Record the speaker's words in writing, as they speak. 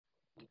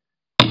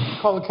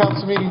Call the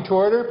council meeting to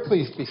order.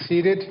 Please be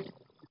seated.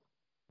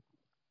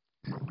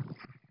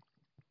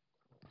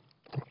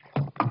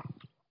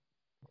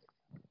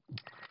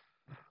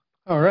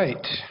 All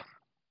right.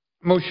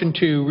 Motion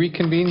to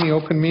reconvene the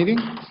open meeting.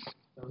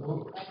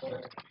 It's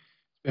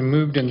been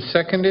moved and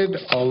seconded.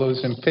 All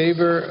those in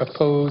favor,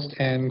 opposed,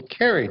 and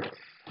carried.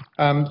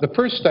 The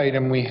first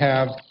item we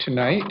have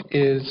tonight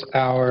is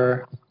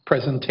our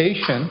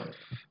presentation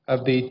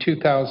of the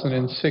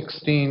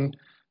 2016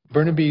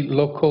 Burnaby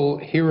Local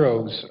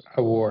Heroes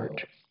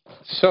Award.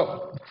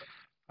 So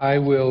I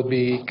will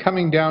be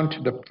coming down to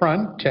the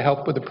front to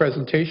help with the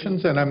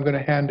presentations, and I'm going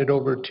to hand it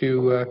over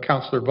to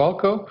Councillor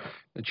Valco,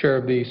 the chair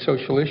of the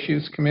Social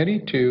Issues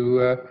Committee,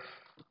 to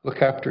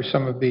look after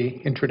some of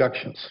the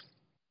introductions.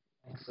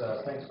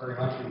 Thanks very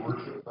much, Your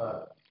Worship.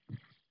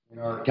 In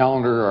our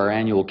calendar, our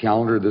annual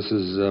calendar, this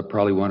is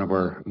probably one of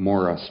our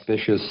more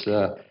auspicious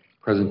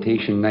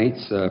presentation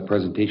nights,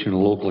 presentation of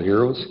local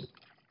heroes.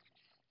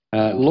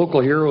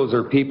 Local heroes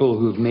are people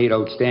who've made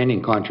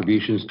outstanding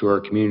contributions to our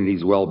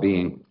community's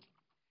well-being.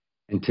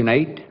 And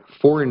tonight,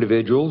 4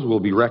 individuals will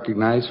be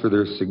recognized for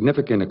their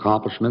significant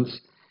accomplishments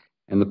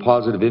and the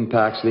positive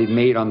impacts they've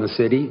made on the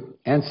city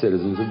and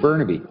citizens of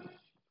Burnaby.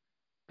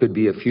 Could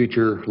be a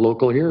future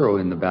local hero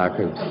in the back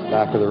of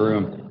the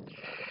room.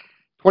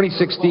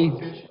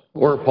 2016,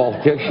 or a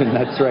politician,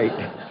 that's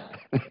right.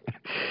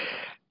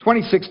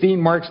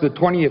 2016 marks the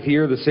 20th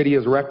year the city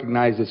has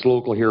recognized its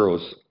local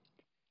heroes.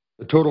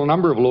 The total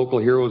number of local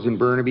heroes in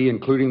Burnaby,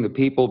 including the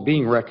people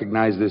being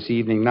recognized this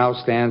evening, now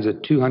stands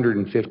at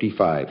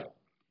 255.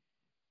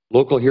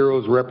 Local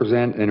heroes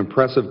represent an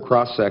impressive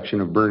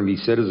cross-section of Burnaby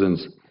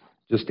citizens.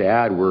 Just to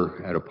add,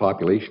 we're at a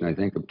population, I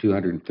think, of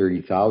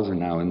 230,000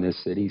 now in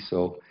this city,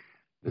 so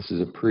this is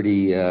a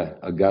pretty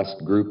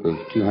august group of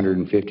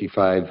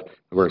 255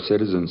 of our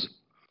citizens.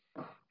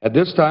 At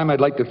this time,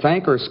 I'd like to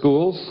thank our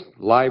schools,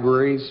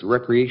 libraries,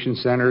 recreation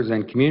centers,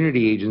 and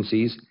community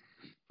agencies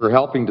for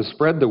helping to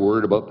spread the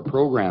word about the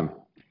program.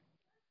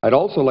 I'd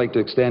also like to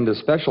extend a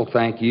special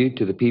thank you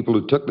to the people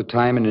who took the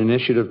time and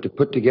initiative to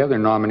put together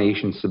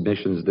nomination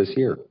submissions this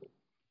year.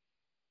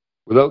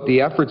 Without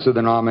the efforts of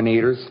the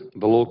nominators,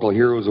 the Local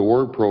Heroes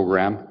Award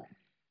program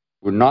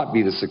would not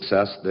be the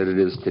success that it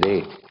is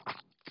today.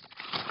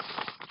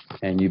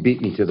 And you beat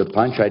me to the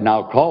punch. I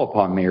now call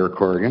upon Mayor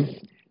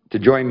Corrigan to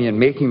join me in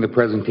making the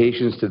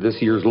presentations to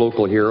this year's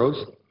Local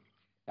Heroes.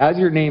 As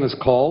your name is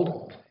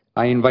called,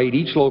 I invite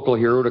each local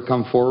hero to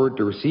come forward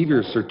to receive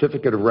your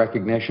certificate of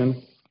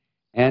recognition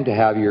and to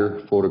have your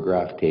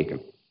photograph taken.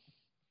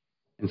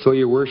 And so,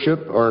 Your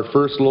Worship, our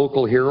first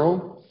local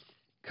hero,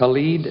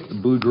 Khalid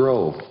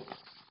Boudreau.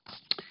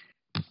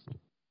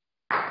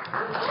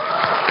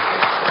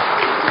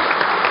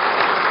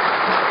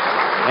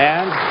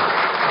 And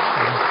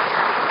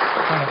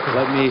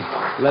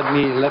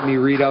let me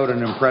read out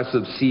an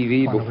impressive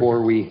CV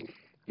before we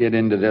get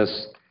into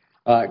this.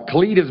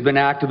 Khalid has been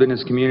active in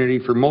his community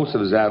for most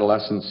of his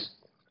adolescence.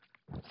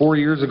 4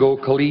 years ago,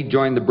 Khalid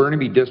joined the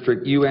Burnaby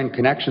District UN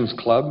Connections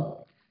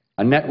Club,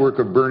 a network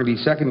of Burnaby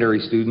secondary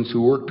students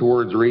who work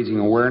towards raising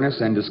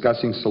awareness and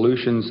discussing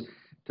solutions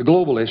to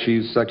global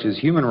issues such as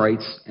human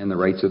rights and the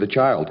rights of the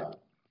child.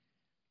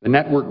 The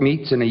network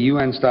meets in a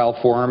UN-style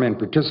forum and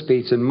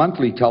participates in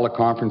monthly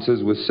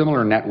teleconferences with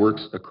similar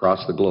networks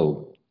across the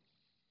globe.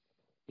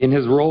 In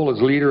his role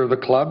as leader of the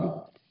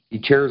club, he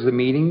chairs the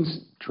meetings,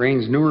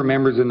 trains newer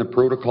members in the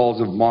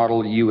protocols of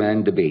model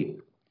UN debate.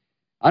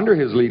 Under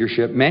his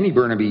leadership, many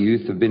Burnaby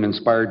youth have been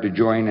inspired to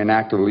join and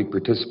actively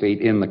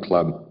participate in the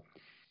club.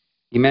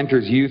 He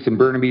mentors youth in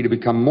Burnaby to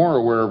become more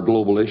aware of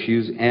global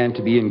issues and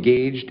to be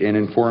engaged and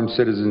informed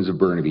citizens of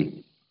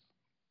Burnaby.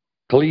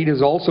 Khalid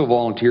has also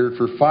volunteered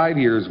for 5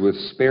 years with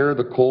Spare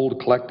the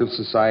Cold Collective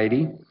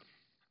Society,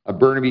 a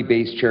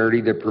Burnaby-based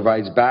charity that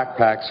provides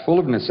backpacks full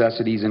of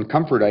necessities and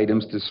comfort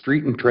items to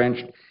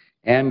street-entrenched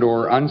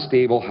and/or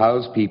unstable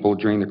housed people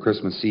during the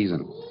Christmas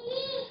season.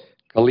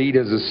 Khalid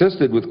has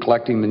assisted with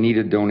collecting the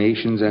needed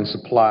donations and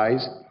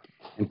supplies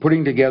and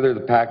putting together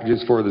the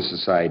packages for the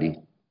society.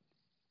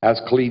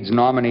 As Khalid's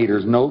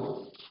nominators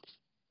note,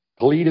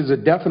 Khalid is a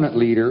definite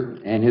leader,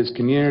 and his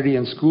community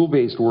and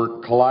school-based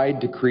work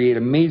collide to create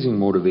amazing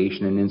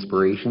motivation and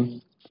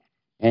inspiration,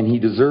 and he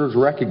deserves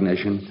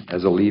recognition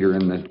as a leader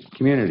in the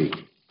community.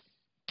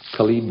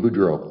 Khalid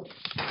Boudreau.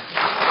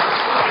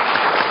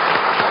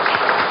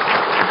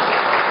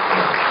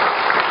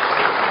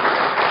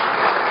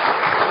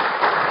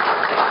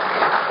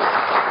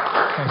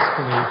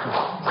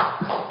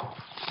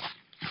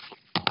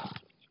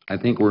 I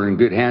think we're in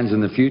good hands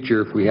in the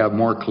future if we have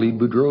more Khalid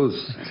Boudreaux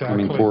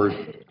coming forward.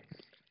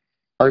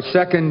 Our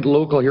second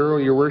local hero,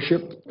 Your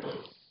Worship,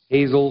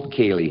 Hazel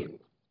Cayley.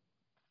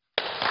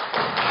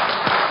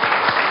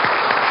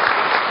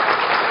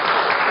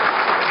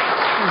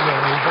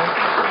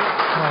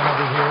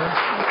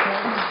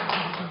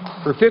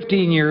 For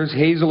 15 years,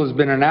 Hazel has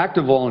been an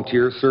active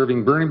volunteer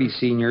serving Burnaby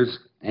seniors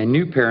and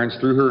new parents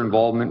through her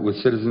involvement with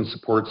citizen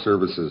support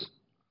services.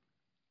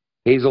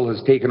 Hazel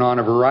has taken on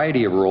a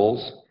variety of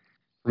roles,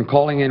 from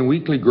calling in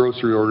weekly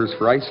grocery orders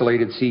for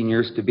isolated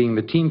seniors to being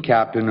the team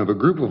captain of a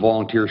group of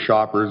volunteer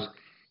shoppers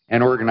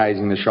and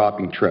organizing the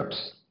shopping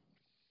trips.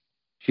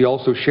 She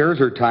also shares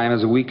her time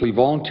as a weekly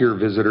volunteer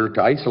visitor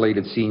to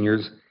isolated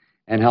seniors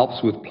and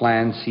helps with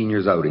planned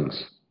seniors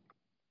outings.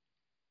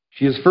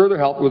 She has further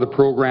helped with a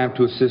program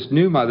to assist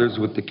new mothers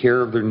with the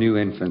care of their new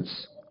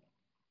infants.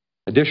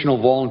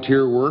 Additional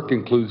volunteer work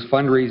includes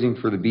fundraising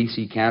for the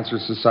BC Cancer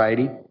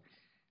Society,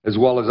 as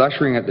well as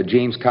ushering at the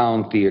James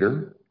Cowan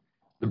Theatre,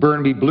 the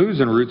Burnaby Blues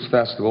and Roots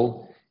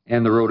Festival,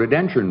 and the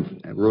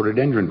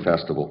Rhododendron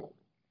Festival.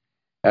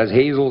 As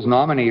Hazel's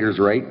nominators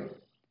write,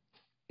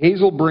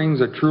 Hazel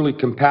brings a truly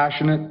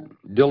compassionate,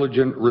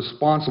 diligent,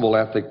 responsible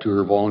ethic to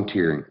her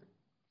volunteering.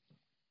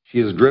 She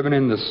has driven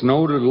in the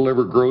snow to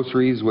deliver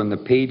groceries when the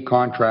paid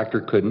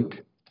contractor couldn't,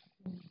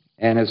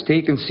 and has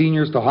taken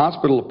seniors to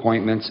hospital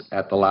appointments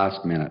at the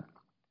last minute.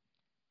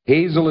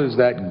 Hazel is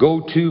that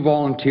go-to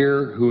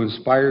volunteer who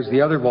inspires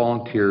the other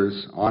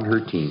volunteers on her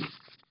team.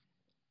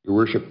 Your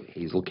Worship,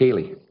 Hazel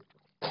Cayley.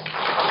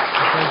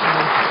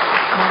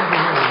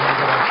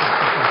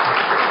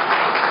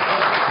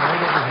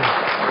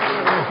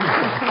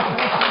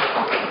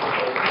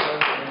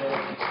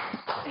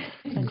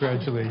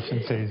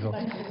 Congratulations, Hazel.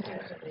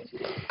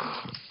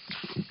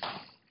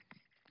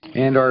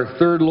 And our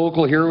third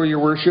local hero, Your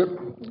Worship,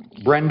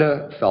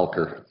 Brenda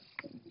Felker.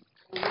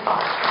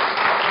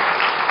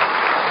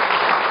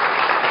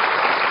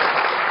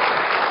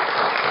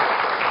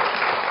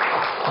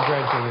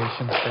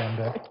 Congratulations,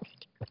 Brenda.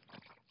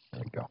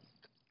 There you go.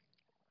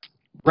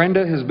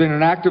 Brenda has been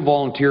an active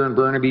volunteer in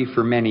Burnaby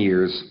for many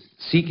years,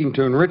 seeking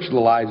to enrich the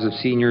lives of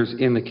seniors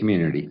in the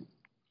community.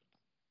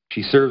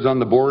 She serves on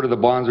the board of the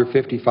Bonser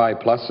 55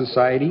 Plus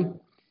Society,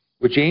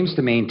 which aims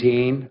to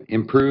maintain,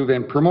 improve,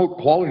 and promote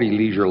quality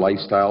leisure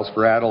lifestyles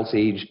for adults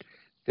aged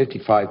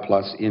 55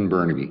 plus in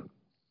Burnaby.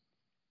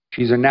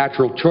 She's a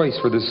natural choice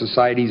for the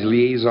Society's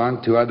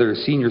liaison to other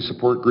senior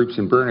support groups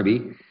in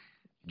Burnaby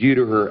due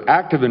to her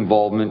active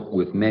involvement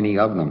with many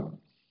of them.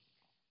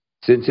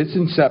 Since its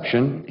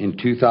inception in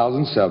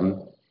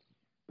 2007,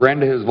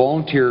 Brenda has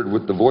volunteered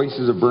with the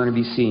Voices of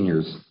Burnaby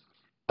Seniors,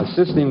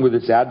 assisting with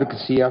its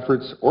advocacy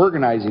efforts,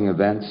 organizing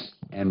events,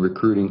 and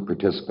recruiting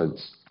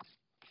participants.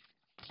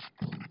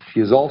 She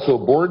is also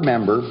a board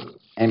member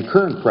and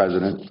current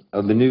president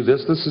of the New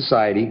Vista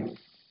Society,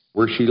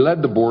 where she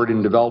led the board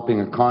in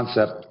developing a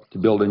concept to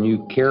build a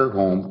new care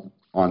home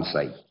on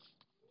site.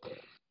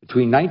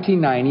 Between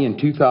 1990 and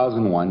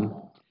 2001,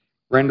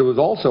 Brenda was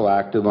also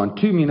active on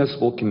two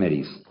municipal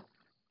committees,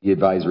 the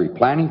Advisory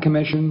Planning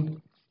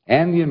Commission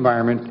and the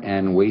Environment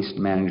and Waste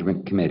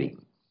Management Committee.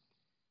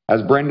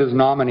 As Brenda's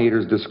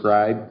nominators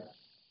describe,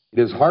 it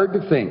is hard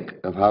to think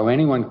of how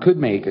anyone could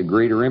make a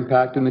greater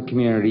impact in the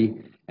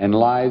community and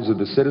lives of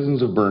the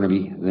citizens of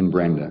Burnaby than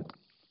Brenda.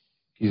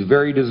 She's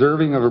very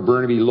deserving of a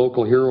Burnaby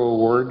Local Hero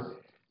Award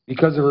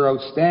because of her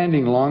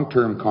outstanding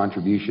long-term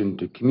contribution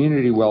to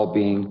community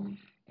well-being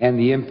and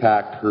the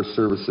impact her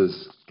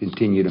services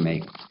continue to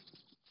make.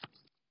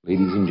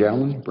 Ladies and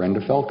gentlemen,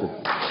 Brenda Felker.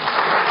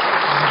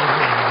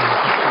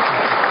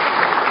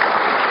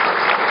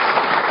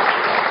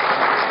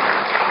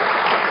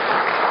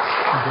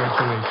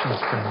 Congratulations,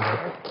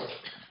 Brenda.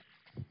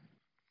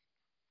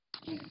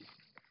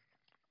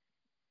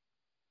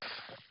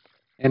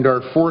 And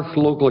our fourth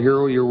local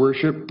hero, Your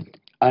Worship,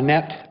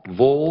 Annette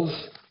Voles,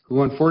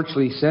 who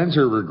unfortunately sends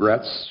her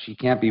regrets. She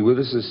can't be with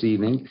us this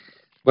evening,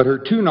 but her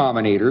two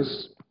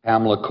nominators,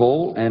 Pamela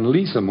Cole and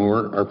Lisa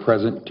Moore, are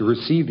present to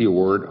receive the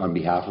award on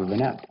behalf of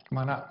Annette. Come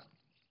on up.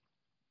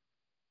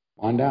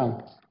 Come on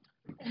down.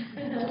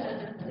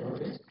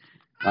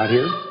 Not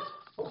here?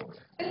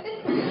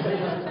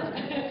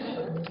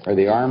 Are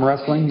they arm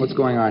wrestling? What's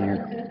going on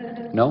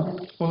here? No?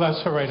 Well,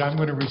 that's all right. I'm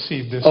going to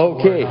receive this.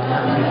 Okay. award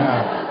on her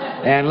behalf.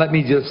 And let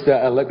me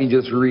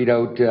just read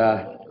out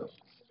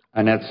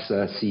Annette's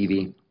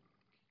CV.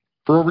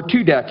 For over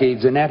 2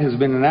 decades, Annette has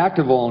been an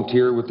active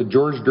volunteer with the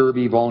George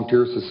Derby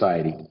Volunteer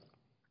Society,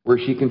 where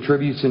she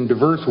contributes in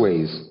diverse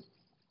ways.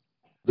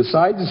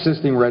 Besides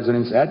assisting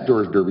residents at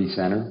George Derby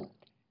Centre,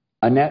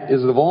 Annette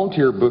is the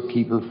volunteer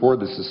bookkeeper for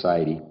the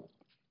Society.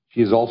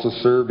 She has also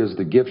served as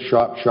the gift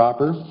shop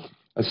shopper,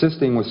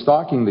 assisting with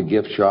stocking the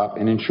gift shop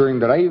and ensuring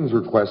that items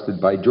requested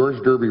by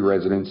George Derby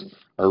residents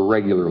are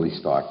regularly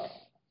stocked.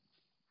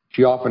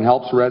 She often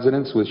helps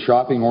residents with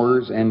shopping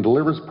orders and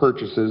delivers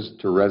purchases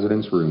to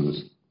residents'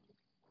 rooms.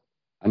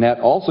 Annette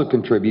also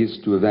contributes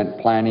to event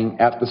planning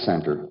at the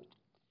centre.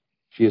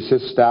 She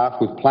assists staff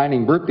with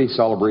planning birthday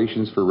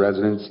celebrations for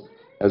residents,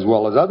 as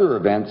well as other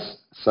events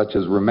such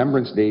as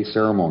Remembrance Day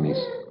ceremonies.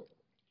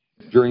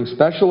 During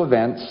special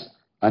events,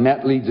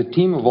 Annette leads a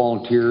team of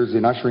volunteers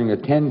in ushering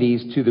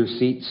attendees to their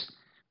seats,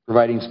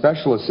 providing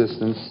special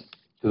assistance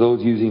to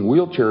those using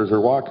wheelchairs or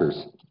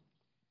walkers.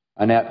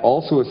 Annette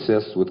also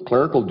assists with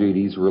clerical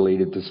duties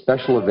related to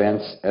special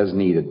events as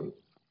needed.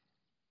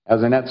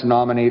 As Annette's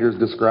nominators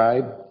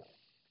describe,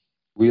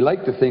 we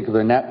like to think of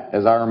Annette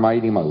as our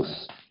Mighty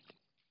Mouse.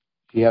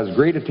 She has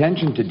great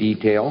attention to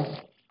detail,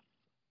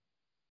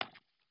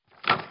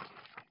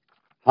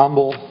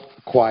 humble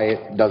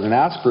quiet, doesn't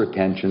ask for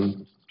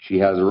attention. She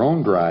has her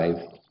own drive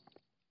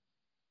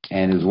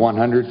and is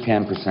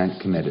 110%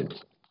 committed.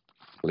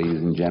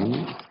 Ladies and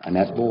gentlemen,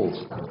 Annette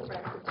Bowles.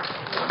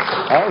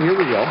 Oh, here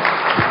we go.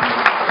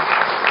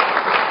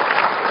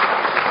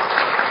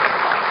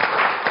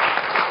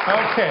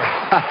 Okay,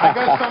 I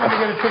got someone to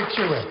get a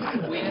picture with.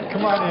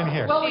 Come on in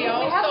here. Well, we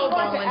have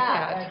one to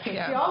add, volunteers, actually.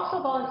 yeah. She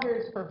also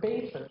volunteers for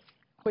Basis,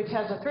 which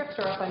has a thrift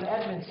store up on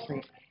Edmund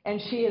Street. And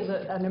she is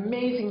an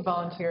amazing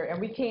volunteer, and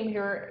we came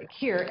here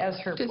as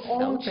her To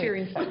own celebrate.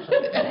 cheering section.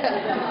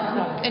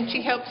 And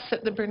she helps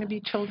at the Burnaby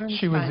Children's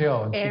She was Fund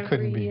ill and she every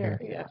couldn't be year.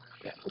 here.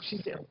 Yeah,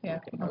 she's ill. Yeah.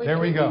 There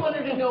we go. We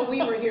wanted to know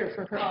we were here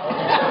for her.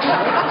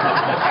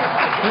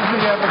 Here's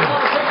the evidence.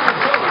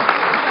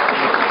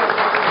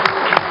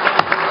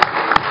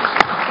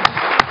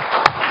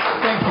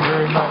 Thank you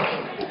very much.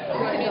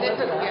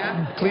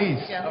 Yeah. Please.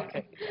 Yeah.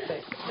 Okay,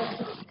 thanks.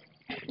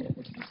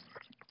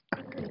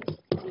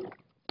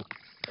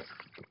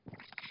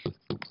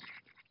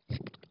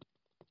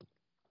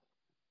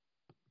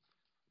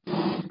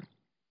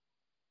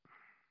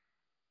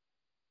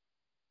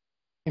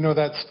 You know,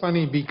 that's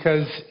funny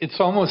because it's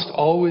almost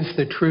always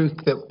the truth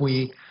that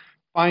we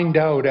find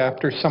out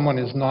after someone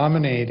is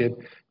nominated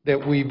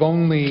that we've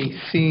only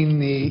seen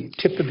the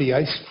tip of the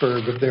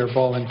iceberg of their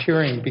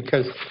volunteering,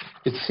 because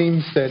it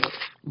seems that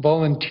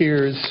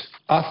volunteers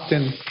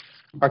often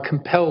are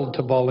compelled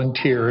to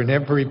volunteer in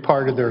every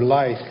part of their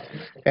life,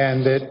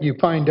 and that you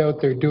find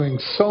out they're doing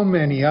so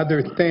many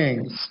other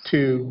things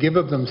to give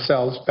of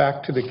themselves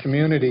back to the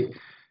community.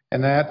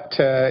 And that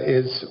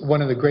is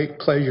one of the great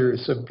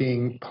pleasures of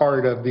being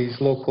part of these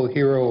local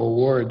hero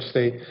awards.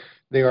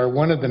 They are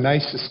one of the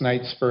nicest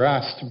nights for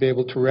us to be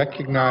able to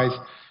recognize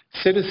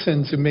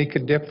citizens who make a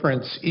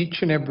difference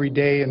each and every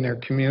day in their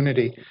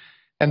community.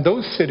 And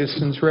those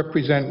citizens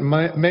represent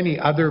many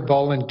other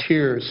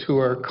volunteers who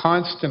are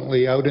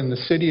constantly out in the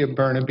city of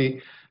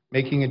Burnaby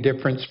making a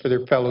difference for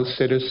their fellow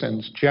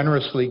citizens,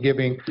 generously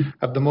giving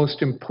of the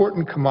most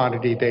important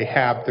commodity they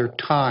have, their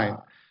time,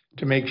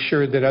 to make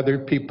sure that other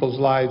people's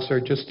lives are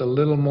just a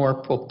little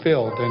more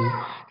fulfilled. And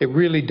it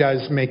really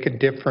does make a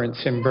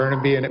difference in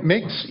Burnaby. And it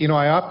makes, you know,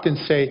 I often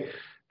say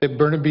that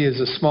Burnaby is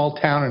a small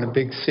town in a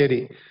big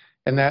city.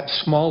 And that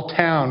small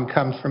town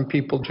comes from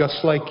people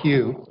just like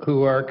you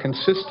who are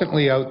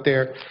consistently out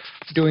there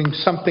doing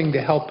something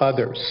to help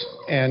others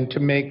and to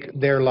make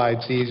their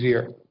lives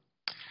easier.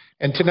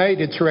 And tonight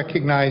it's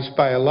recognized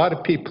by a lot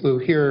of people who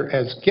are here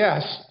as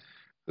guests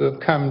who have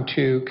come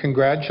to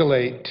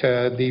congratulate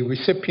the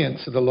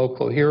recipients of the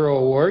Local Hero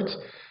Awards,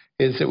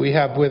 is that we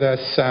have with us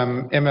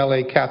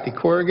MLA Kathy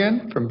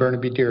Corrigan from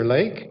Burnaby Deer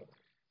Lake,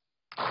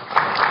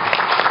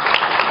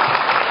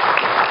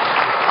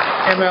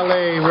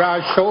 MLA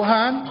Raj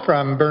Chauhan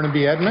from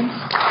Burnaby Edmonds,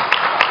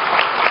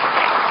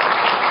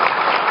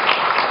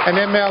 and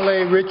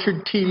MLA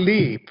Richard T.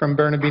 Lee from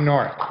Burnaby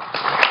North.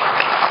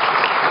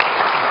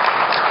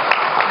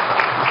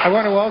 I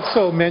want to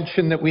also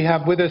mention that we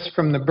have with us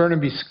from the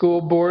Burnaby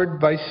School Board,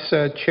 Vice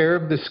Chair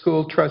of the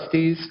School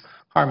Trustees,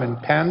 Harman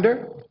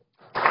Pander,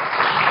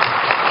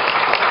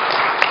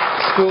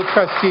 School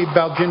Trustee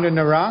Baljinder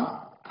Narang,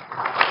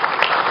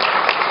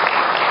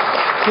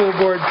 School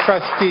Board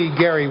Trustee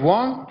Gary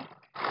Wong,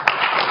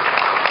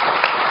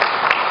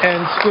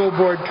 and School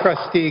Board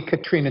Trustee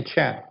Katrina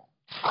Chan.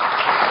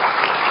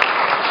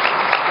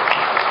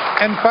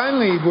 And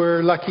finally,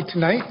 we're lucky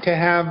tonight to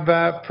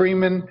have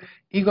Freeman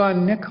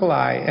Egon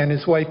Nikolai and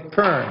his wife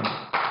Pern.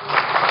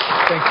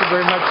 Thank you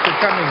very much for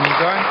coming,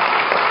 Egon.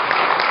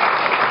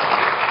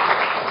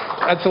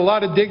 That's a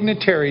lot of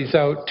dignitaries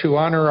out to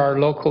honor our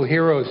local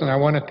heroes, and I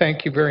want to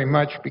thank you very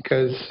much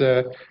because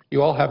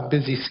you all have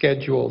busy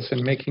schedules,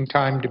 and making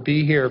time to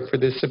be here for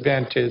this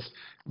event is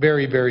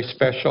very, very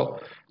special.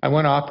 I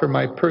want to offer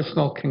my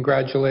personal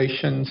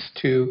congratulations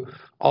to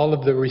all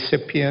of the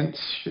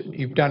recipients.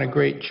 You've done a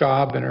great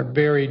job and are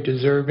very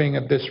deserving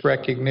of this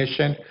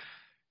recognition.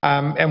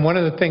 And one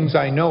of the things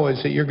I know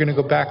is that you're going to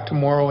go back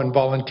tomorrow and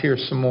volunteer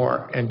some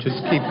more and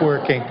just keep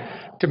working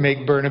to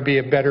make Burnaby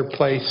a better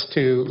place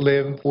to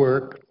live,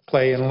 work,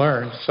 play, and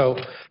learn. So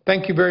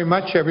thank you very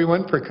much,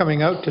 everyone, for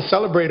coming out to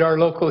celebrate our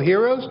local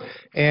heroes.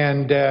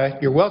 And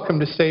you're welcome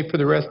to stay for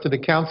the rest of the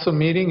council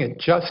meeting. It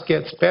just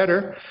gets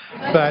better.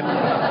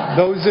 But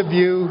those of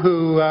you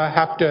who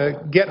have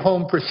to get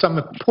home for some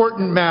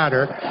important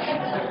matter,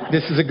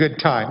 this is a good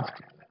time.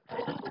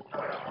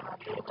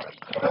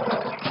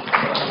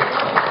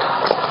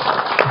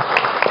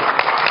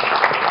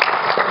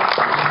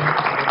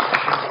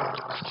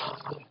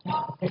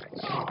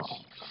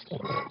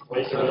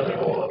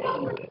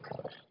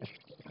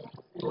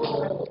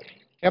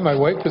 Yeah, my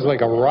wife is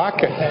like a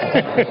rocket.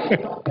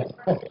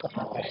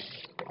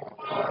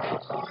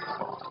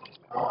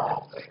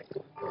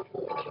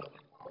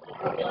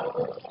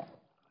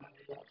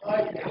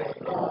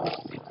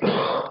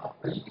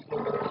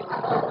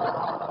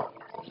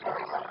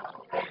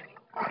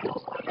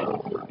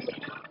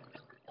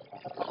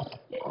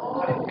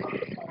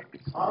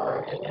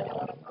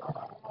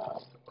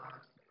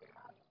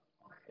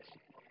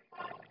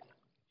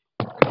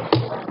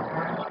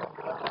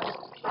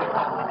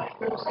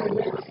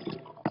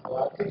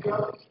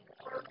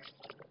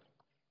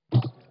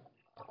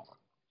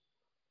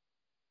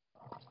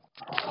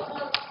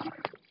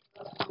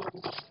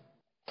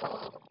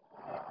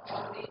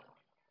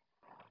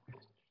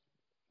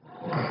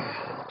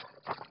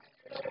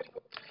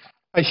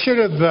 I should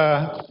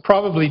have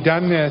probably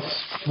done this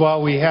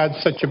while we had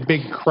such a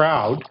big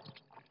crowd,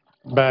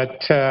 but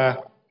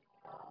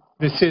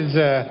this is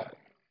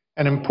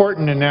an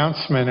important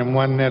announcement and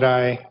one that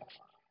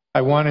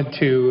I wanted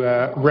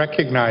to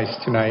recognize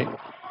tonight.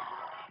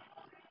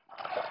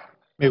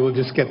 Maybe we'll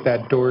just get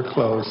that door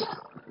closed.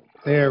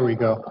 There we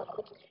go.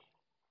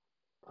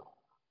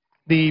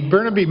 The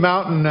Burnaby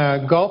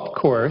Mountain Golf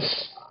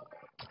Course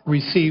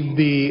received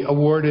the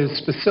award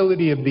as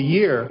Facility of the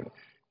Year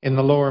in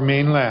the Lower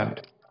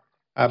Mainland.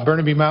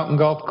 Burnaby Mountain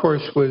Golf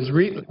Course was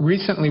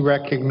recently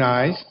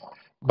recognized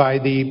by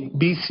the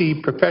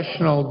BC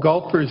Professional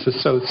Golfers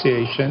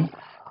Association,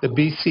 the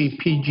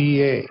BC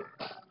PGA.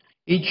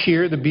 Each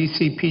year, the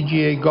BC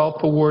PGA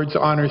Golf Awards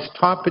honors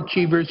top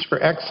achievers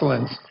for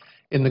excellence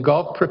in the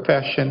golf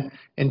profession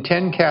in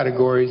 10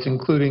 categories,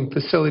 including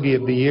Facility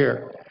of the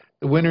Year.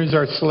 The winners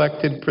are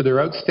selected for their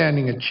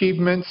outstanding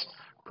achievements,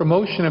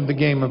 promotion of the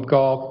game of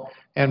golf,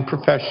 and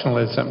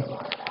professionalism.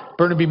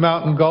 Burnaby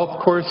Mountain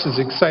Golf Course is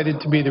excited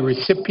to be the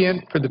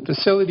recipient for the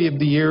Facility of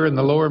the Year in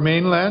the Lower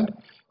Mainland,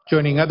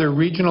 joining other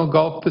regional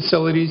golf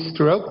facilities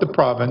throughout the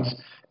province,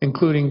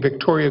 including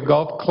Victoria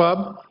Golf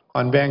Club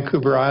on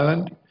Vancouver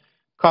Island,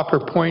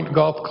 Copper Point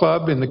Golf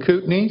Club in the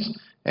Kootenays,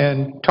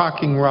 and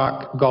Talking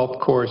Rock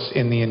Golf Course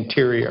in the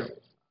interior.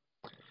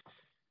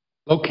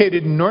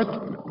 Located in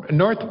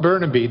North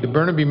Burnaby, the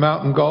Burnaby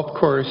Mountain Golf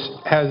Course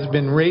has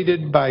been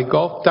rated by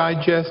Golf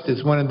Digest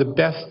as one of the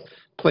best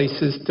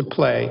places to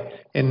play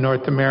in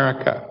North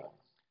America.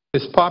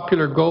 This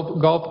popular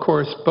golf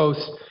course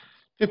boasts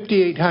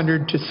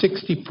 5,800 to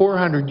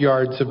 6,400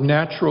 yards of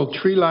natural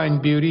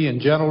tree-lined beauty and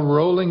gentle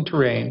rolling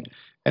terrain,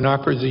 and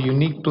offers a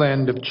unique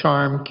blend of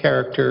charm,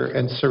 character,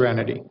 and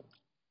serenity.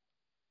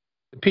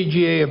 The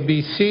PGA of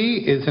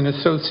BC is an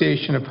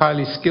association of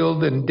highly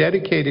skilled and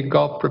dedicated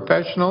golf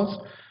professionals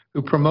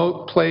who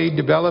promote, play,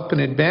 develop, and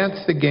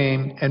advance the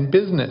game and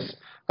business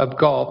of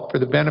golf for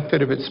the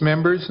benefit of its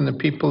members and the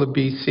people of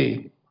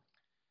BC.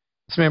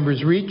 Its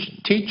members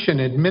teach and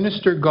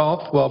administer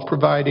golf while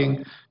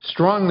providing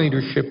strong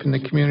leadership in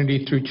the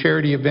community through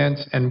charity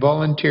events and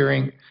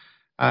volunteering,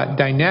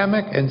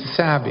 dynamic and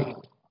savvy.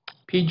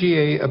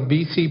 PGA of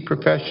BC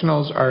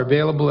professionals are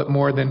available at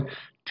more than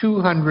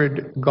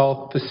 200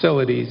 golf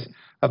facilities,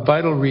 a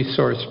vital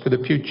resource for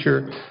the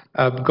future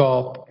of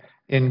golf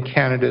in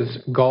Canada's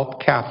golf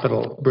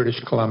capital, British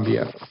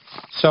Columbia.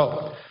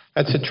 So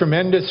that's a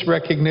tremendous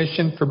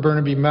recognition for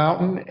Burnaby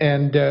Mountain.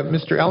 And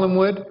Mr.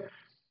 Ellenwood,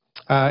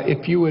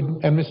 if you would,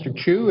 and Mr.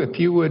 Chu, if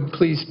you would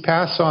please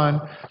pass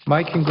on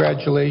my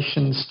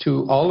congratulations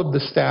to all of the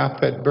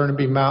staff at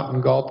Burnaby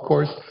Mountain Golf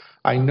Course.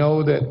 I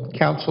know that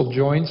council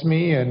joins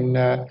me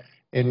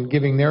in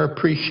giving their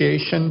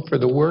appreciation for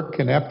the work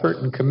and effort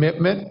and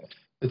commitment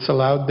that's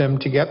allowed them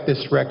to get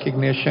this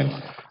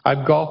recognition.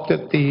 I've golfed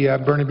at the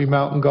Burnaby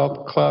Mountain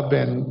Golf Club,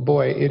 and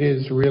boy, it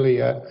is really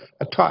a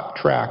top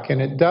track,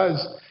 and it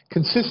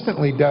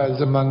consistently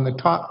does among the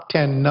top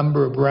 10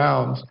 number of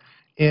rounds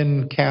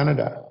in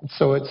Canada.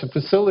 So it's a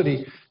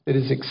facility that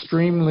is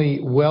extremely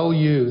well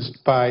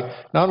used by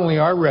not only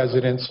our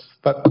residents,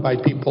 but by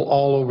people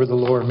all over the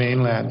Lower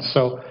Mainland.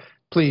 So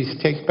please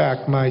take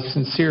back my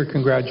sincere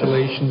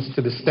congratulations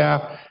to the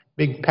staff.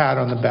 Big pat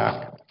on the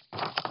back.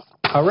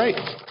 All right.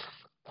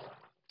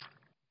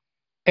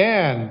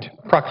 And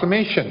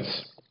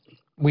proclamations.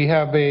 We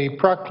have a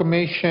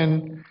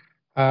proclamation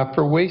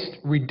for Waste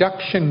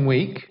Reduction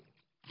Week,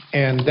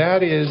 and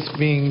that is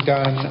being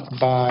done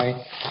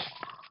by,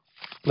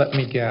 let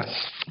me guess.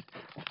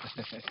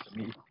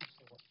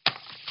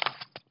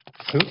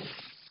 Who?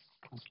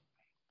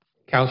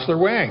 Councillor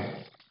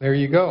Wang. There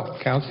you go,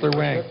 Councillor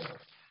Wang.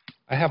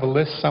 I have a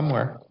list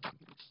somewhere.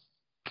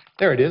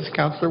 There it is,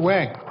 Councillor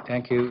Wang.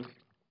 Thank you.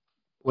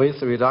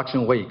 Waste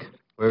Reduction Week.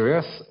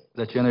 Whereas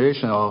the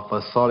generation of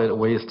solid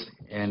waste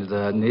and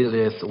the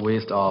needless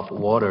waste of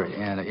water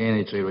and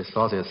energy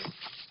resources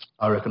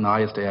are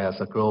recognized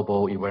as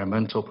global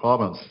environmental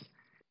problems,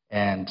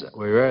 and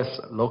whereas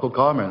local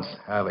governments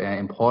have an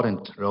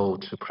important role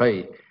to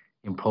play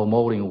in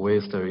promoting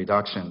waste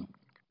reduction,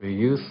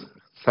 reuse,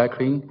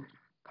 cycling,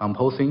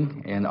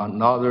 composting, and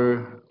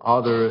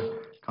other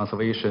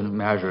conservation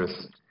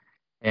measures,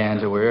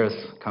 and whereas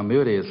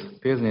communities,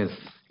 business,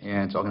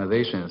 and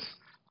organizations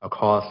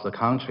across the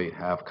country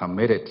have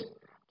committed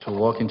to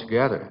working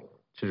together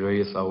to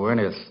raise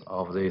awareness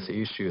of these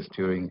issues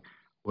during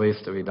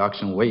Waste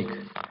Reduction Week.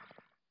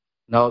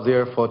 Now,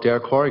 therefore,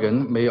 Derek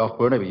Corrigan, Mayor of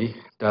Burnaby,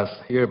 does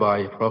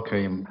hereby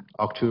proclaim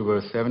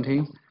October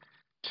 17th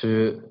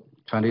to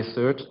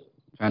 23rd,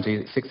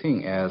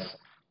 2016 as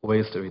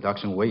Waste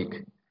Reduction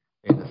Week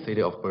in the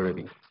city of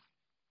Burnaby.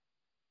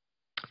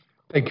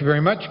 Thank you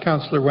very much,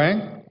 Councillor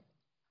Wang.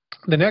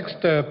 The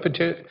next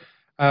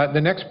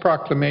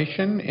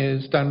proclamation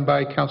is done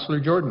by Councillor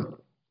Jordan.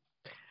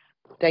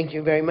 Thank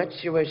you very much,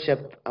 Your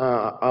Worship.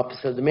 Office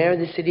of the Mayor of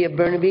the City of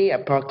Burnaby, a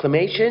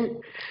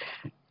proclamation,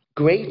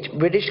 Great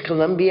British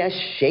Columbia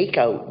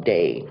Shakeout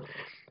Day.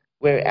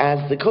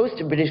 Whereas the coast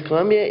of British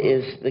Columbia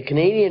is the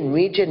Canadian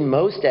region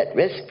most at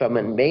risk from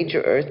a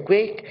major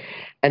earthquake,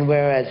 And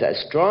whereas a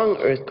strong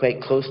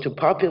earthquake close to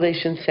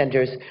population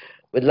centers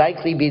would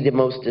likely be the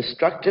most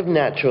destructive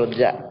natural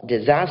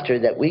disaster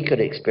that we could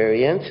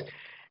experience,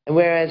 and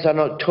whereas on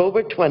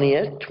October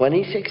 20th,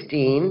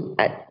 2016,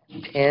 at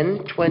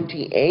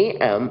 10:20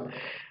 a.m.,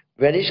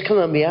 British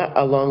Columbia,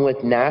 along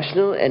with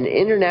national and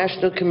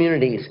international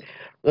communities,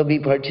 will be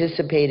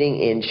participating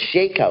in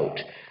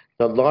Shakeout,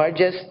 the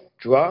largest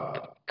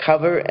drop,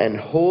 cover, and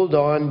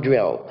hold-on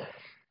drill.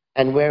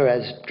 And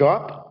whereas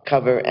drop,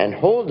 cover, and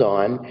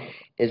hold-on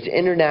is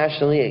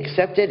internationally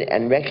accepted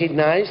and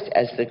recognized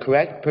as the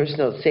correct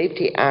personal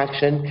safety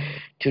action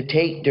to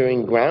take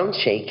during ground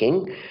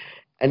shaking,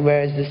 and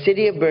whereas the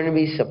City of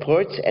Burnaby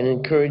supports and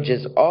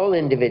encourages all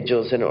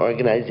individuals and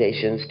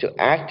organizations to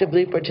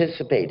actively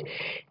participate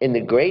in the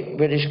Great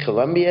British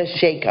Columbia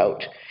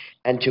Shakeout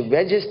and to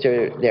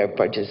register their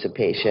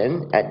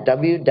participation at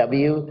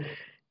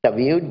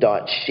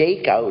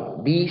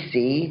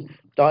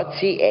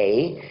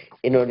www.shakeoutbc.ca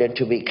in order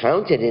to be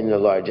counted in the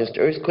largest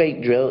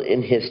earthquake drill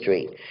in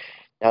history.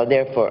 Now,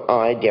 therefore,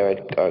 I,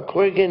 Derek R.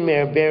 Corrigan,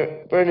 Mayor of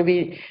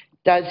Burnaby,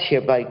 does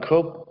hereby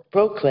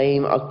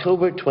proclaim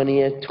October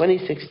 20th,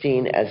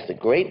 2016 as the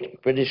Great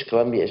British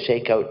Columbia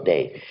Shakeout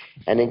Day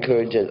and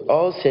encourages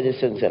all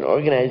citizens and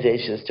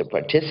organizations to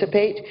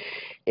participate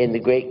in the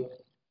Great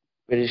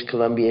British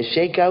Columbia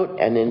Shakeout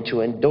and then to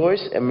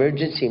endorse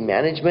emergency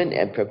management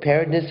and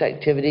preparedness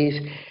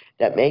activities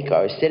that make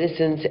our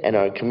citizens and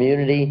our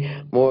community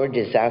more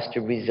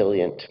disaster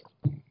resilient.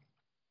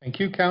 Thank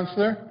you,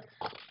 Councillor.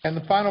 And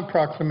the final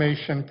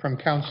proclamation from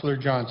Councillor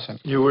Johnson.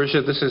 Your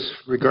Worship, this is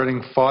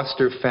regarding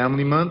Foster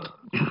Family Month.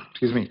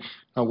 Excuse me.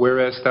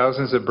 Whereas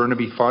thousands of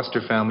Burnaby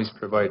foster families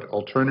provide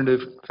alternative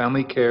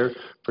family care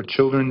for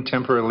children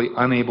temporarily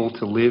unable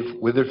to live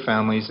with their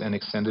families and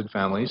extended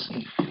families,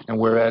 and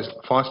whereas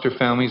foster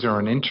families are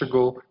an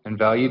integral and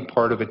valued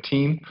part of a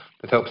team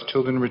that helps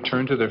children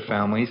return to their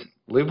families,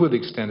 live with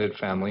extended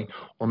family,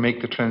 or make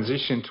the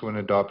transition to an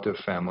adoptive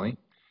family,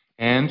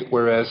 and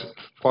whereas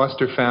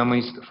foster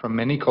families from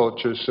many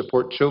cultures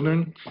support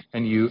children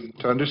and youth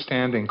to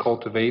understand and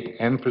cultivate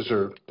and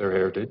preserve their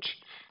heritage,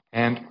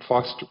 and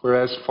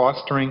whereas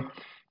fostering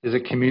is a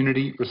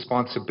community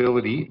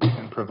responsibility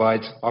and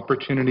provides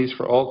opportunities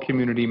for all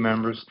community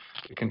members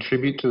to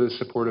contribute to the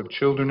support of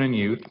children and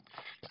youth,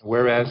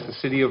 whereas the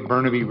City of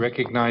Burnaby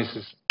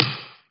recognizes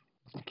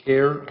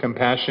care,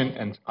 compassion,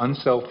 and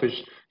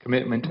unselfish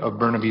commitment of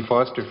Burnaby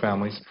foster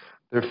families.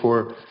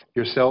 Therefore,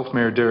 yourself,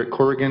 Mayor Derek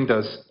Corrigan,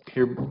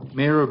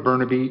 Mayor of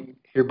Burnaby,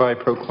 hereby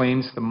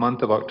proclaims the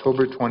month of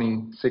October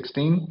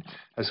 2016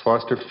 as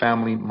Foster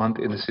Family Month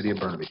in the City of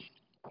Burnaby.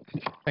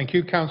 Thank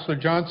you, Councillor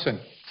Johnson.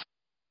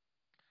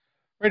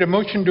 Right, a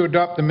motion to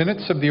adopt the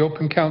minutes of the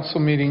open council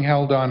meeting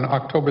held on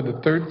October the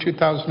 3rd,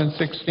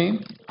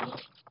 2016.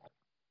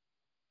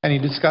 Any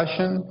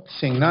discussion?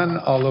 Seeing none,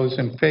 all those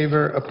in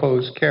favor,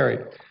 opposed, carried.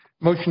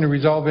 Motion to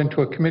resolve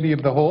into a committee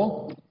of the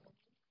whole.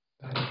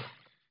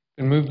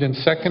 Been moved and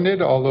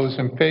seconded. All those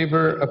in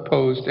favor,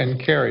 opposed, and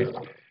carried.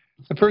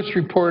 The first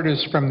report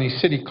is from the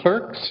City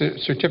Clerk,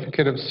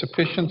 Certificate of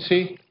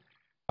Sufficiency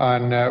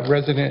on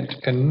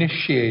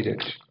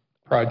resident-initiated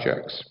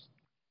projects.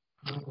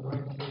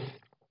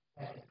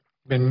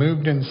 Been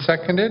moved and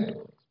seconded.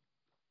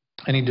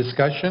 Any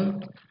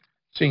discussion?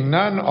 Seeing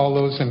none, all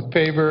those in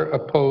favor,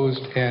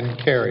 opposed, and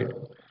carried.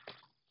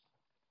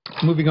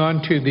 Moving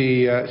on to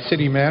the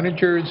City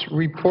Manager's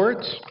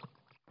reports.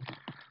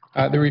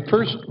 The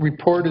first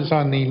report is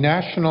on the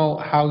National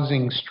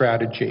Housing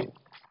Strategy.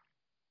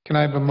 Can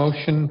I have a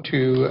motion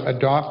to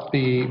adopt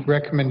the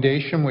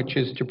recommendation, which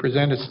is to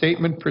present a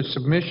statement for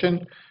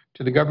submission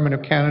to the Government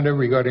of Canada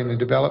regarding the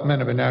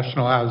development of a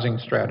national housing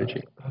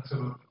strategy?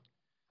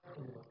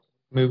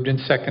 Moved and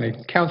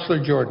seconded.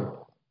 Councillor Jordan.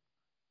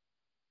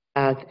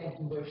 Thank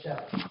you, Worship.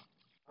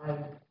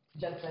 I'd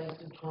just like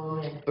to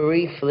comment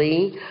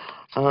briefly.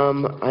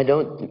 I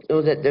don't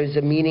know that there's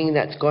a meeting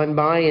that's gone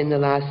by in the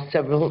last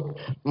several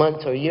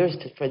months or years,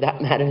 for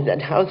that matter,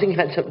 that housing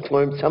hasn't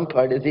formed some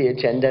part of the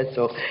agenda.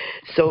 So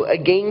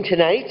again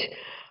tonight,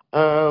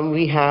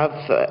 we have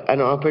an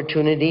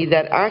opportunity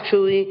that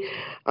actually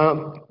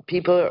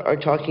people are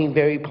talking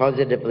very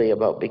positively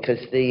about, because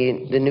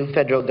the new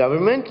federal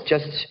government,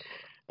 just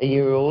a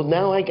year old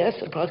now, I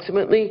guess,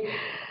 approximately,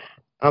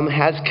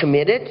 has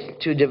committed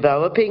to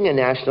developing a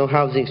national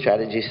housing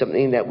strategy,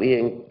 something that we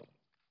in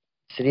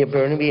City of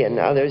Burnaby and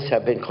others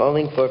have been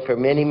calling for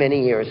many,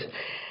 many years.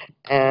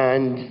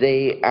 And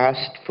they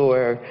asked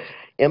for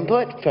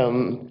input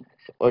from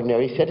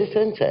ordinary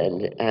citizens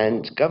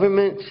and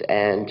governments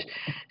and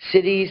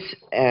cities.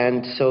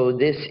 And so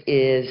this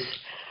is,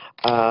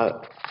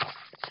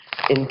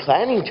 in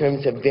planning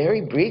terms, a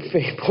very brief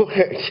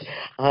report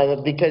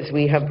because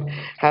we have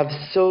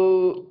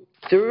so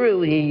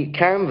thoroughly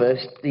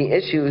canvassed the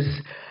issues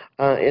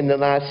in the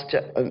last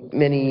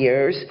many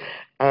years.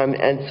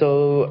 And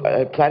so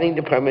Planning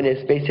Department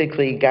has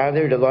basically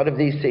gathered a lot of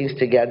these things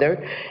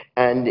together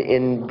and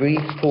in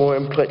brief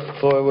form put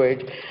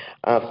forward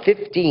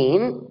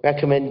 15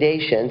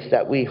 recommendations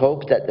that we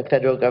hope that the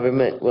federal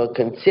government will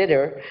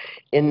consider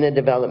in the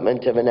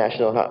development of a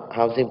national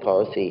housing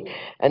policy.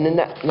 And the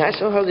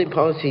national housing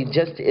policy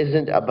just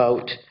isn't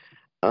about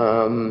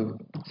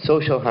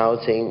social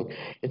housing.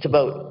 It's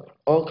about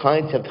all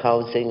kinds of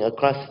housing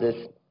across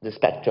the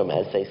spectrum,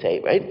 as they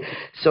say, right?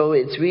 So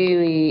it's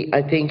really,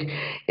 I think,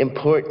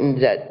 important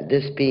that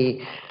this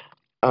be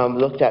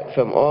looked at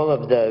from all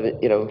of the,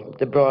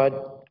 the broad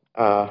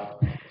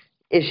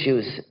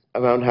issues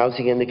around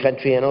housing in the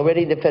country. And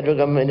already the federal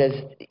government has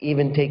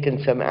even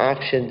taken some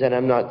actions, and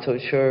I'm not so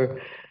sure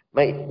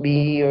might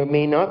be or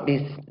may not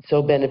be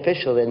so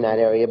beneficial in that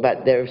area,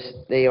 but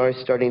they are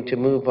starting to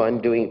move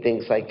on doing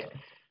things like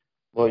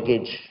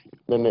mortgage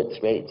limits,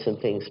 rates, and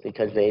things,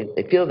 because they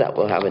feel that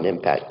will have an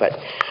impact. But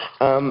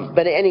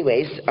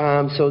anyways,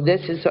 so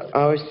this is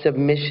our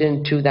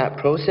submission to that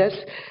process.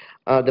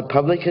 The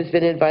public has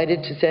been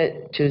invited to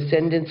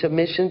send in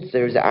submissions.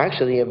 There's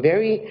actually a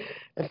very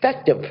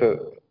effective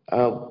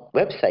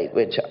website,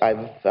 which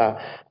I've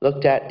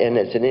looked at, and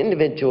as an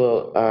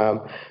individual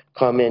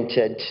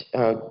commented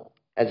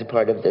as a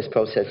part of this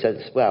process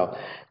as well.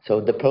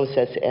 So the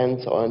process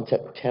ends on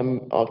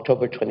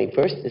October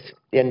 21st,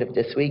 the end of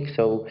this week.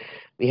 So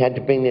we had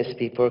to bring this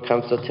before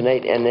council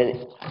tonight. And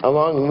then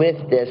along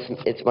with this,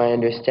 it's my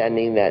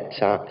understanding that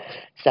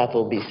staff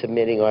will be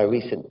submitting our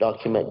recent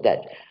document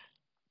that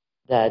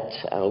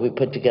we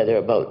put together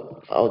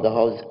about all the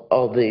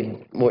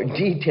more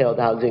detailed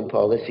housing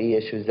policy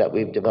issues that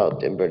we've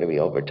developed in Burnaby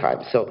over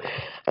time. So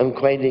I'm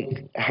quite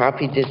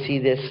happy to see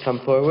this come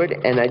forward.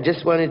 And I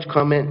just wanted to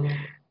comment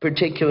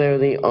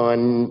particularly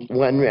on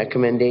one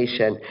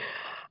recommendation.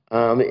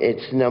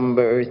 It's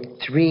number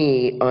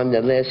 3 on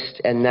the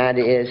list, and that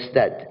is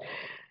that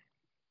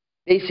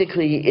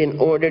basically in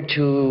order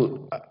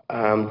to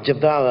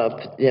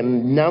develop the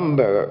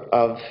number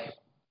of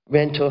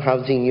rental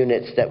housing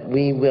units that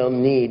we will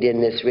need in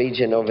this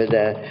region over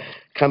the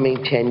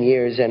coming 10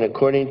 years, and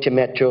according to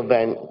Metro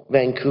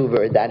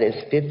Vancouver, that is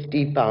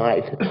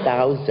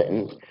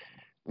 55,000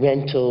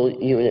 rental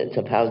units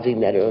of housing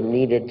that are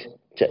needed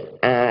to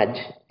add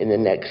in the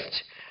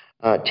next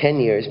 10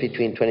 years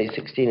between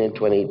 2016 and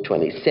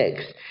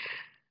 2026.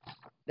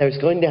 There's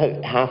going to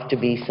have to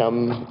be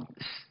some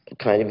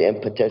kind of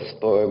impetus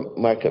for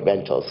market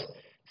rentals,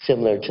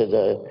 similar to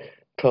the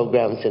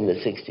programs in the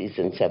 60s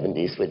and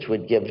 70s, which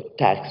would give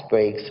tax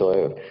breaks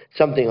or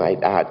something like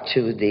that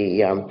to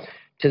the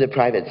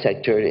private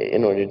sector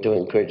in order to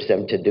encourage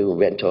them to do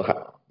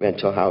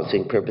rental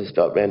housing,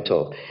 purpose-built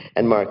rental,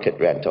 and market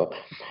rental.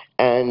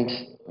 And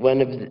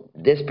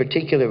this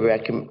particular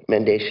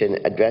recommendation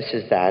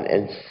addresses that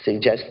and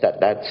suggests that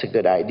that's a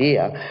good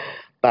idea.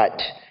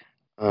 But,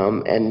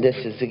 and this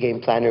is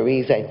again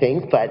flannery's, I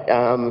think, but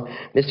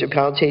Mr.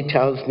 Pelletier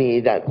tells me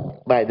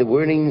that by the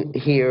wording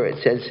here,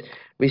 it says,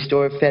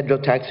 restore federal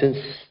tax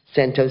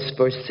incentives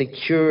for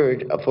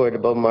secured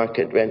affordable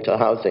market rental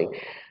housing.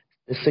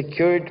 The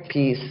secured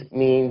piece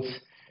means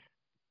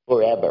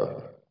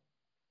forever,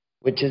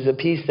 which is a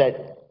piece that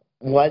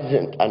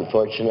wasn't,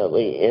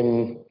 unfortunately,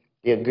 in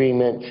the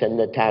agreements and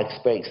the tax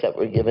breaks that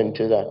were given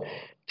to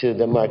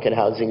the market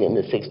housing in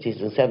the 60s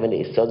and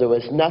 70s. So there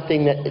was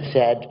nothing that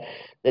said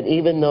that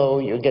even though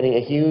you're getting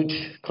a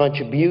huge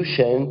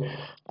contribution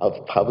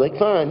of public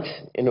funds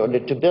in order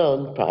to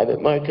build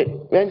private market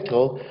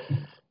rental,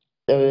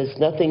 there was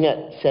nothing that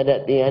said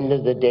at the end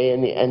of the day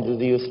and the end of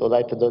the useful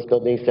life of those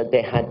buildings that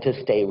they had to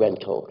stay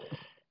rental.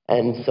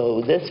 And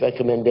so this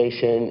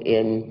recommendation,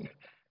 in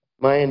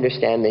my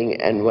understanding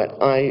and what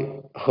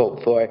I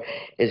hope for,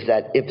 is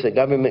that if the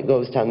government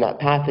goes down that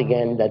path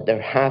again, that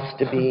there has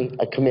to be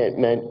a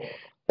commitment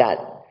that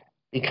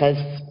because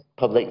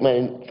public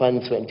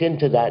funds went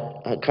into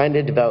that kind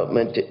of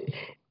development,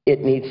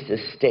 it needs to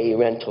stay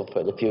rental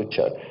for the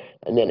future.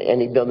 And then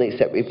any buildings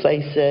that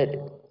replace it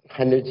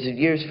hundreds of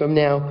years from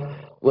now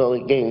will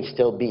again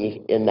still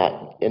be in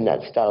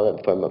that style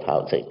and form of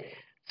housing.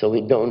 So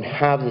we don't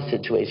have the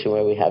situation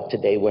where we have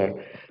today where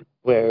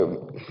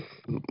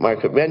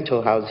market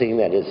rental housing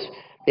that has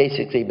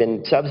basically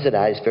been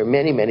subsidized for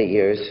many, many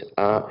years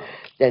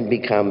then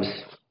becomes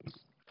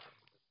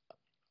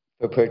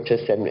for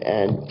purchase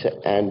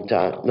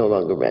and no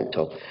longer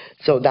rental.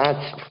 So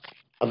that's,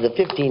 of the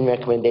 15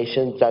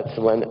 recommendations, that's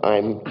the one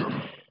I'm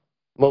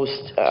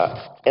most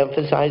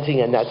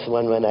emphasizing, and that's the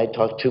one when I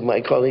talk to my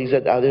colleagues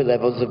at other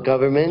levels of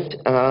government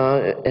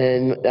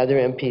and other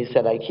MPs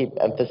that I keep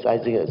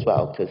emphasizing as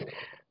well, because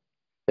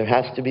there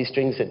has to be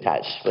strings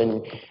attached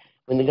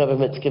when the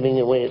government's giving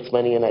away its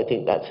money, and I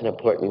think that's an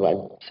important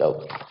one.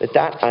 So with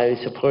that, I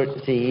support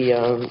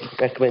the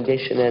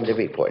recommendation and the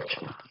report.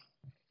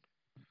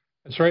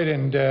 That's right,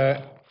 and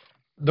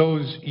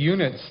those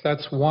units,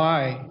 that's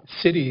why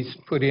cities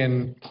put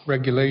in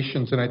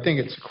regulations, and I think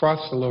it's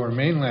across the Lower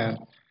Mainland,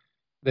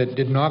 that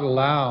did not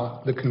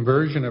allow the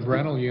conversion of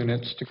rental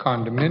units to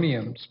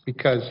condominiums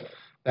because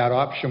that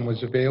option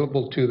was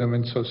available to them,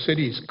 and so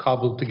cities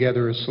cobbled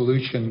together a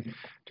solution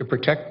to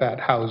protect that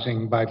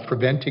housing by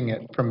preventing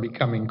it from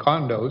becoming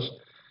condos.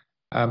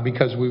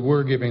 because we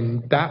were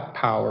given that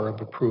power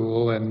of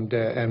approval and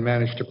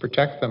managed to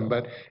protect them.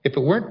 But if it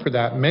weren't for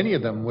that, many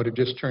of them would have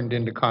just turned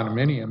into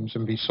condominiums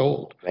and be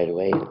sold. Right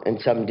away, and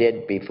some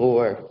did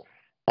before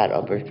that,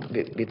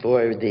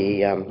 before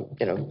the,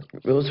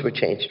 rules were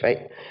changed,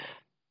 right?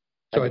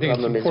 So But I the think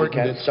it's problem is we important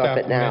can't that stop staff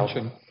it now.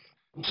 mention,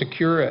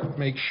 secure it,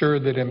 make sure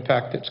that in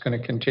fact it's going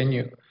to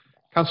continue.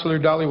 Councillor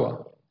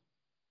Dhaliwal.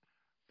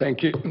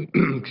 Thank you.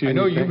 I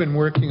know you've been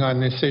working on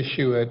this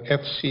issue at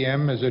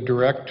FCM as a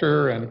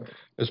director and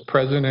as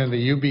president of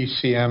the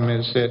UBCM.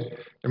 Is that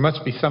there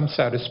must be some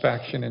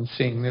satisfaction in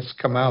seeing this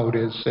come out?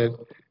 Is that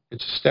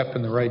it's a step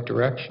in the right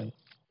direction?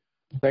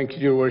 Thank you,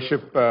 Your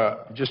Worship.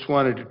 Just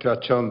wanted to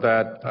touch on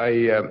that.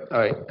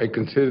 I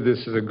consider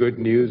this as a good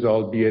news,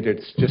 albeit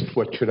it's just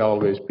what should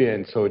always be,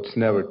 and so it's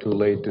never too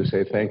late to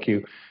say thank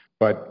you.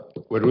 But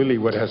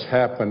what has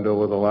happened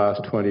over the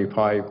last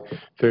 25,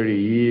 30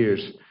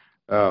 years,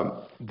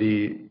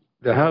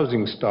 the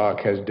housing stock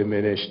has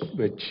diminished,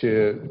 which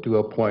to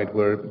a point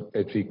where,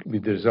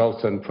 with the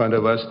results in front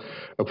of us,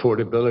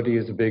 affordability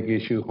is a big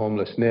issue,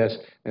 homelessness,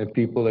 and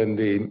people in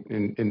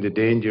the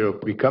danger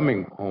of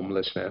becoming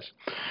homeless,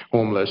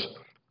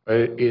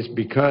 is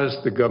because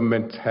the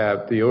government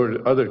have, the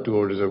other two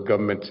orders of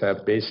governments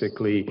have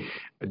basically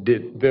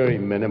did very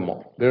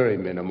minimal,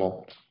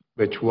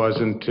 which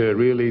wasn't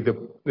really the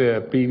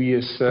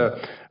previous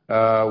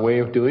way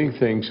of doing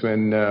things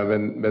when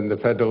the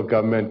federal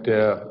government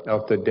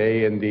of the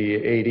day in the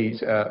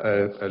 80s,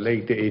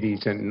 late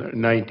 80s and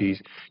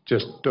 90s,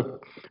 just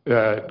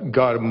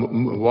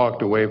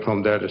walked away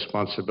from that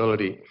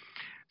responsibility.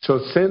 So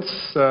since,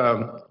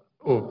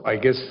 I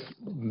guess,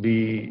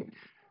 we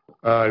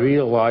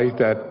realized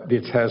that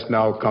this has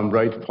now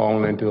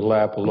fallen into the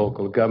lap of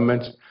local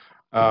governments,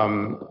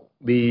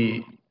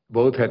 we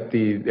both at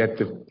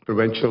the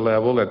provincial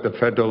level, at the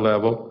federal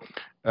level,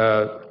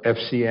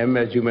 FCM,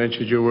 as you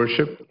mentioned, Your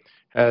Worship,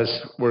 has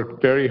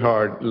worked very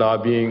hard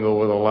lobbying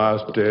over the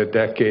last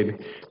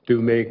decade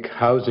to make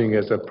housing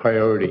as a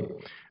priority.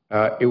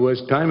 It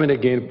was time and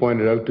again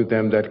pointed out to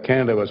them that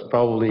Canada was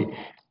probably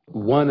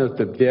one of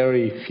the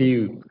very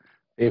few,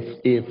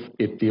 if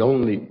the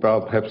only,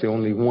 perhaps the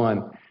only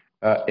one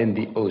in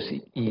the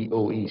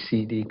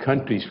OECD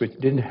countries which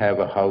didn't have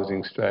a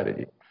housing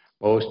strategy.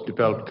 Most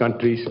developed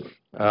countries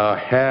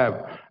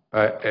have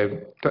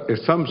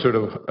some sort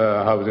of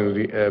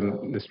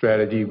housing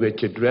strategy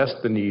which address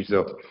the needs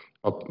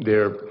of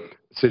their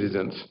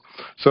citizens.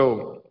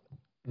 So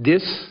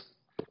this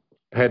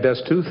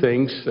does two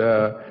things.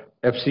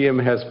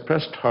 FCM has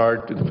pressed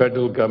hard to the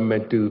federal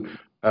government to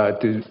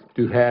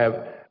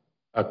have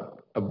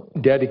a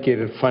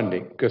dedicated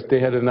funding, because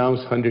they had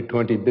announced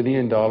 $120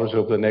 billion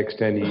over the next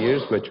 10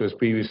 years, which was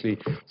previously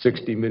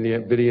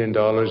 $60 billion,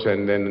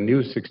 and then a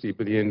new $60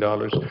 billion.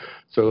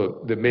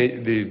 So the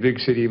big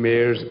city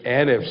mayors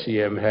and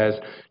FCM has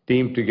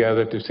teamed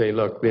together to say,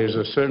 look, there's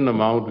a certain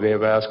amount. They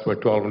have asked for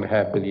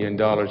 $12.5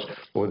 billion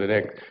over the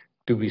next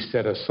to be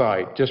set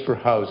aside just for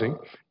housing,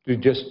 to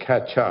just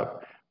catch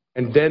up,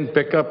 and then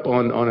pick up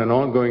on an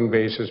ongoing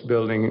basis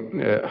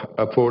building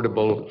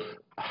affordable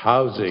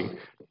housing,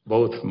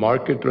 both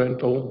market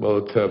rental,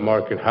 both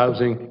market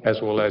housing, as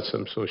well as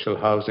some social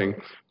housing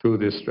through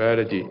this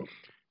strategy.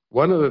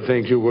 One of the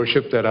things, Your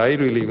Worship, that I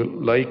really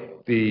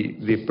like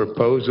the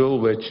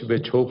proposal,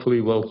 which hopefully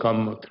will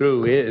come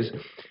through,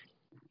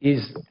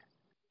 is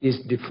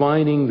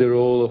defining the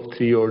role of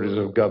three orders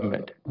of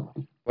government.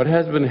 What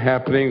has been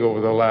happening over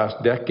the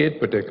last decade,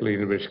 particularly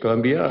in British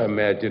Columbia, I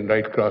imagine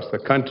right across the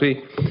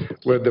country,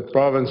 where the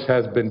province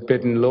has been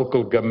pitting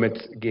local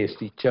governments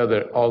against each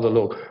other, all the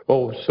local,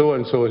 oh,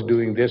 so-and-so is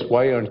doing this,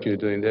 why aren't you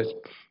doing this?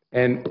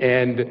 And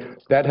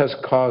that has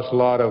caused a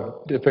lot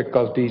of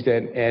difficulties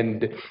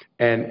and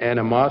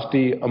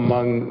animosity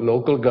among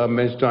local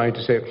governments trying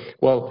to say,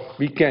 well,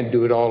 we can't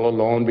do it all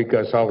alone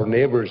because our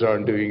neighbors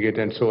aren't doing it,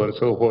 and so on and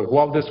so forth.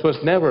 Well, this was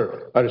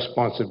never a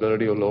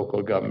responsibility of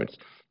local governments.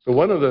 So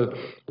one of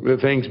the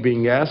things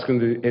being asked in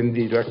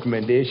the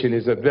recommendation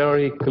is a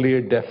very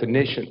clear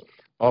definition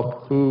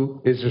of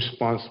who is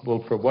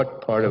responsible for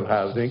what part of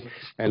housing,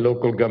 and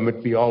local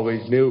government, we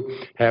always knew,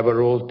 have a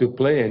role to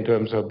play in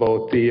terms of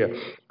both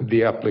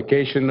the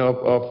application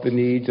of the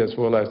needs as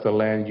well as the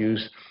land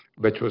use,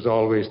 which was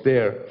always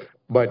there.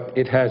 But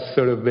it has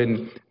sort of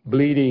been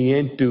bleeding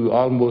into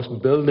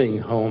almost building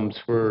homes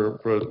for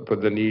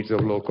the needs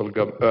of local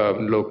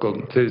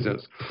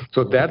citizens.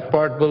 So that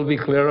part will be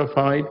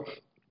clarified.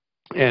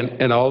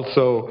 And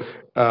also,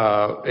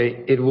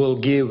 it will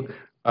give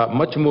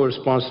much more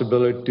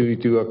responsibility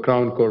to a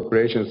crown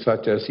corporation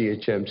such as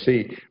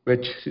CHMC,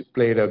 which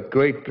played a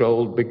great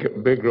role,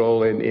 big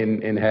role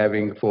in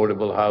having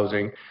affordable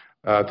housing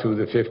through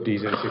the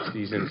 50s and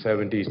 60s and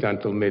 70s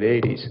until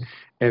mid-80s.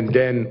 And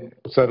then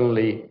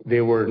suddenly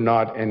they were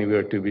not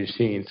anywhere to be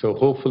seen. So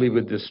hopefully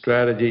with this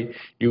strategy,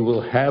 you will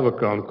have a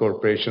crown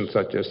corporation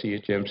such as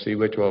CHMC,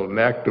 which will have an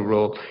active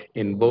role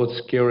in both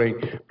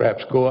securing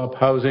perhaps co-op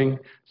housing,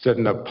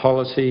 setting up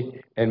policy,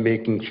 and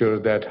making sure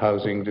that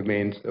housing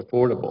remains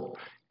affordable.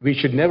 We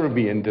should never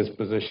be in this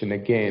position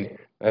again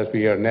as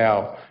we are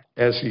now,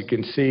 as you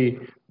can see,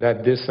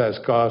 that this has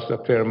caused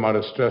a fair amount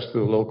of stress to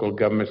the local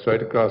governments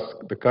right across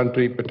the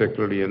country,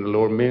 particularly in the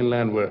lower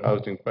mainland, where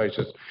housing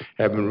prices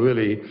have been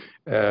really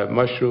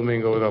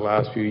mushrooming over the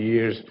last few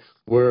years,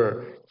 where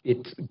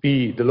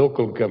the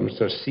local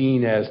governments are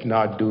seen as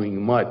not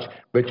doing much,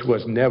 which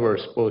was never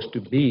supposed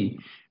to be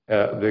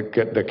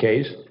the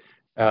case.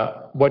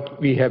 What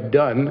we have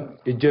done,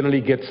 it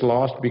generally gets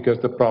lost because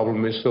the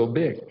problem is so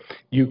big.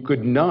 You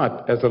could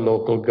not, as a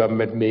local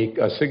government, make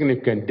a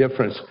significant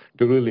difference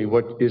to really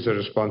what is a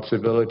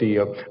responsibility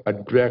of a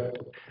direct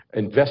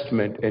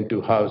investment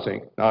into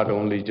housing, not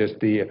only just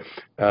the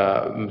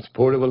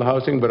supportable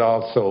housing, but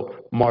also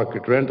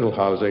market rental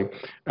housing.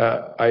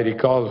 I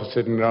recall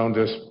sitting around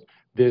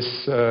this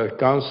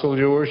council,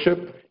 Your Worship.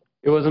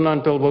 It wasn't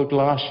until about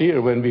last year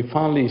when we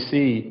finally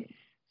see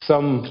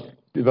some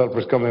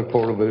developers coming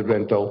forward with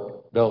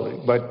rental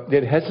building. But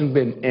there hasn't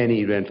been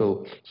any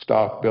rental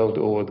stock built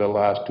over the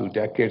last 2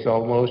 decades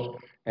almost,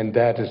 and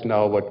that is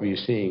now what we're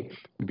seeing.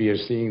 We are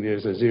seeing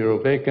there's a zero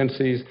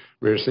vacancies.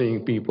 We're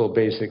seeing people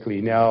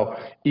basically now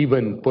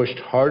even pushed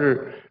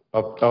harder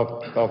of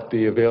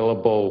the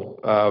available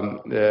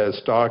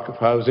stock of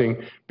housing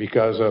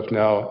because of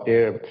now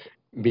Airbnb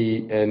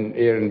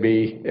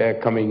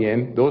coming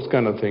in. Those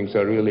kind of things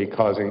are really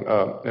causing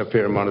a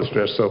fair amount of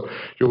stress. So,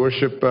 Your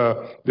Worship,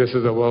 this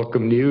is a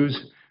welcome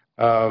news,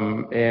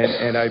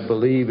 and I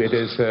believe it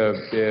is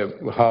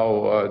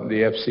how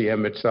the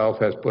FCM itself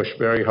has pushed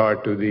very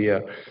hard to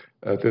the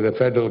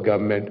federal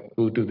government,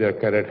 who to their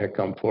credit have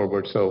come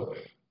forward. So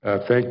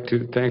thanks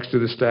to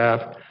the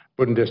staff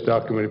putting this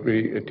document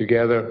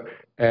together.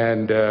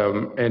 And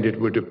it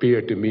would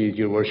appear to me,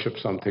 Your Worship,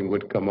 something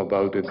would come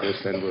about in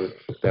this, and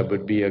that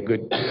would be a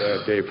good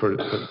day for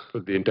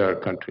the entire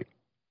country.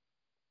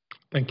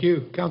 Thank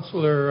you.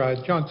 Councillor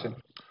Johnson.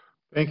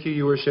 Thank you,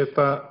 Your Worship.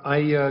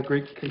 I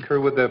concur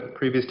with the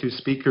previous 2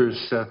 speakers.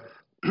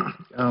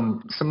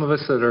 Some of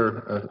us that are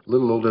a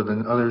little older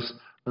than others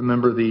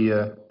remember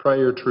the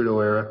prior Trudeau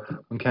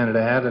era when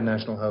Canada had a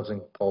national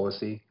housing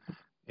policy,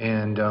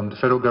 and the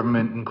federal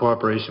government, in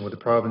cooperation with the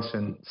province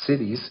and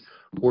cities,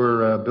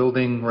 we're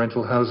building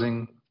rental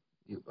housing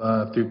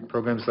through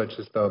programs such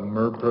as the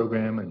MERB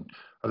program and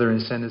other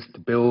incentives to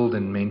build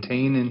and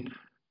maintain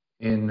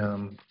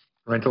in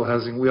rental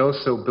housing. We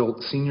also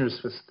built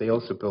they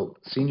also built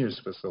seniors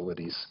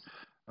facilities,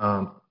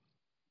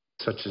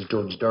 such as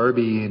George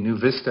Darby and New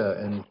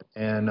Vista,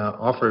 and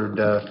offered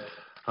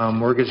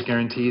mortgage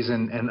guarantees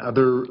and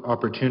other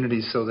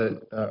opportunities so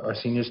that our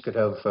seniors could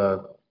have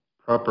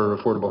proper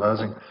affordable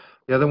housing.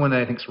 The other one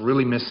that I think is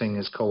really missing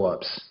is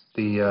co-ops.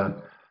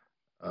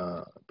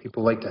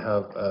 People like to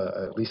have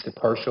at least a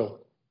partial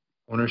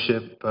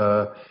ownership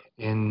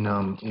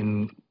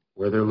in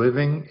where they're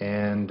living,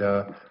 and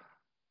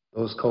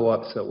those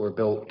co-ops that were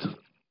built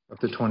up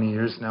to 20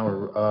 years now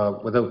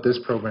are, without this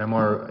program,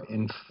 are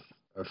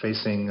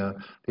facing the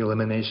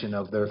elimination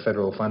of their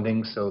federal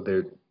funding, so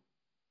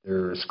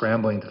they're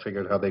scrambling to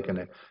figure out how they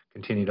can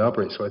continue to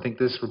operate. So I think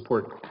this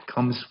report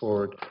comes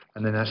forward,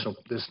 and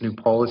this new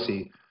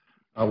policy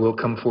will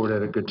come forward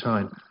at a good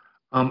time.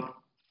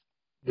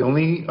 The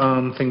only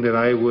thing that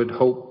I would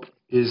hope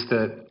is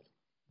that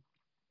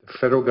the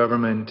federal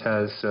government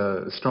has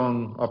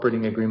strong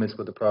operating agreements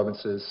with the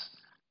provinces.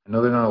 I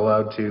know they're not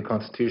allowed to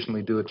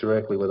constitutionally do it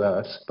directly with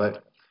us,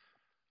 but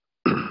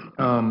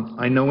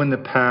I know in the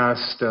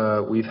past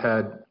we've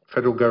had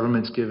federal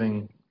governments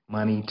giving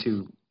money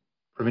to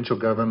provincial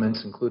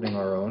governments, including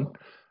our own.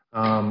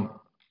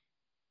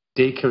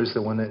 Daycare is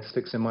the one that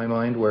sticks in my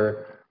mind,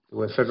 where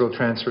with federal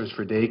transfers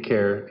for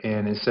daycare,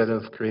 and instead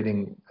of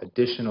creating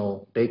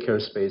additional daycare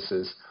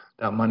spaces,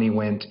 that money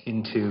went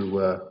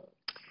into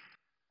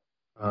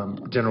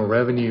general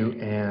revenue,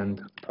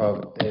 and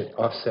it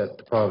offset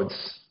the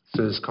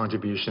province's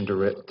contribution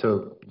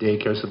to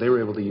daycare, so they were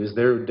able to use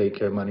their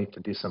daycare money to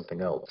do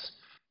something else.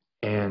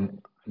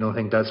 And I don't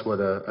think that's what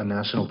a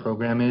national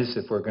program is.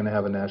 If we're going to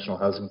have a national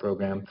housing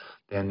program,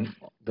 then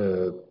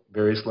the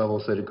various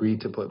levels that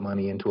agreed to put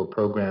money into a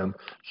program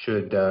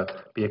should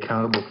be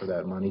accountable for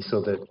that money,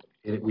 so that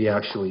we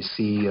actually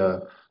see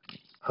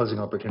housing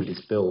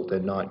opportunities built,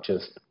 and not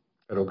just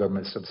federal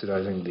government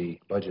subsidizing the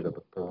budget of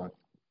a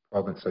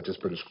province such as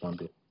British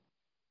Columbia.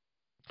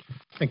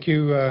 Thank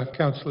you,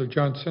 Councillor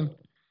Johnson.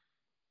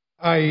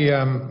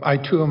 I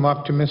too am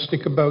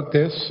optimistic about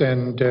this,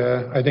 and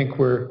I think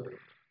we're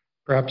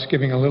perhaps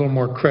giving a little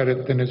more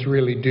credit than is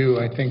really due.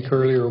 I think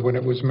earlier when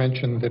it was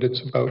mentioned that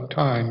it's about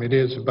time, it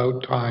is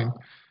about time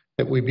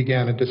that we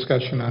began a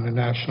discussion on a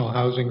national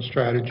housing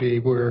strategy.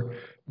 We're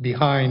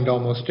behind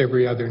almost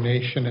every other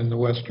nation in the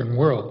Western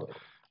world.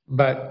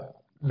 But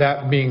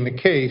that being the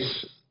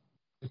case,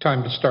 the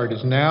time to start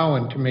is now,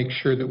 and to make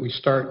sure that we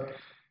start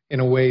in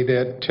a way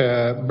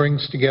that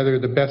brings together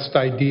the best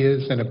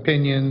ideas and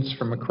opinions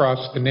from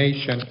across the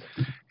nation.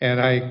 And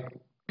I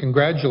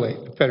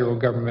congratulate the federal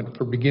government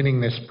for beginning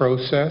this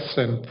process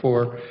and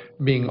for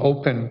being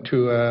open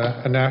to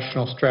a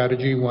national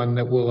strategy, one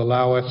that will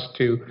allow us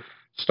to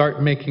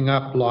start making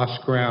up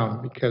lost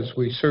ground, because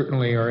we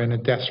certainly are in a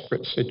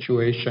desperate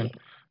situation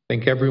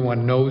think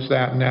everyone knows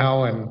that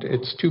now, and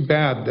it's too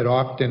bad that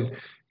often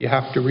you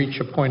have to reach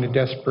a point of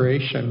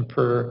desperation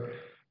for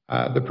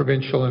the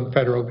provincial and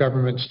federal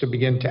governments to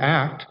begin to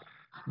act,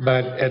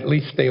 but at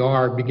least they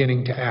are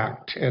beginning to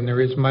act, and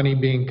there is money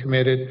being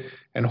committed,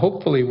 and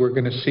hopefully we're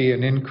going to see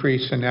an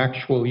increase in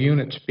actual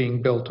units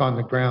being built on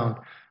the ground,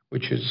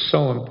 which is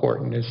so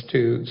important, is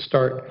to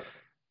start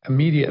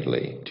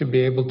immediately to be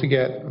able to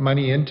get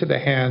money into the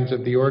hands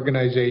of the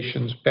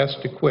organizations best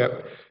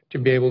equipped to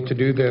be able to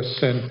do this.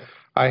 And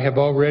I have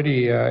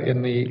already,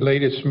 in the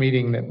latest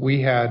meeting that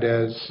we had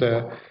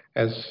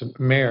as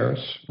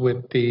mayors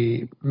with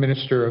the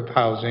Minister of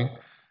Housing,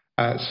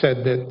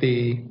 said that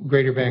the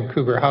Greater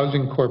Vancouver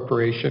Housing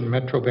Corporation,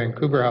 Metro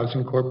Vancouver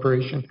Housing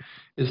Corporation,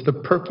 is the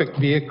perfect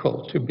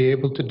vehicle to be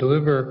able to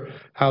deliver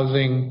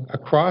housing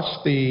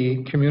across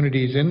the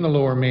communities in the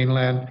Lower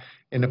Mainland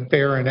in a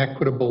fair and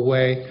equitable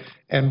way,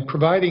 and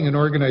providing an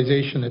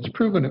organization that's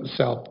proven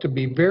itself to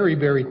be very,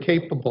 very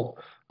capable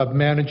of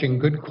managing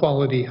good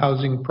quality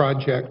housing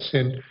projects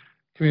in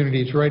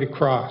communities right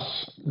across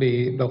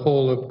the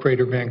whole of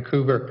Greater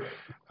Vancouver.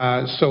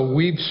 So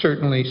we've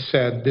certainly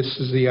said this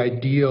is the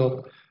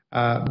ideal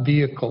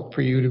vehicle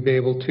for you to be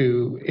able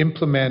to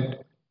implement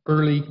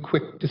early,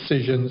 quick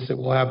decisions that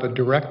will have a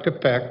direct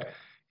effect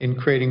in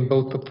creating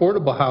both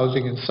affordable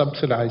housing and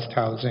subsidized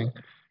housing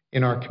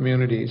in our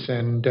communities.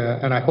 And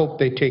I hope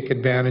they take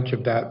advantage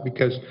of that,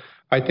 because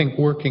I think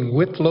working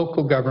with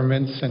local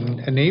governments and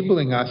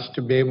enabling us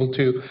to be able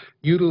to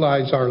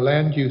utilize our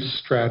land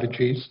use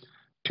strategies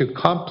to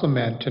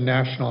complement a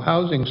national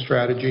housing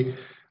strategy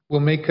will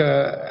make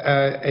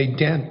a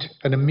dent,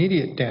 an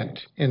immediate dent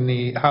in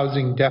the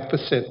housing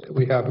deficit that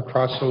we have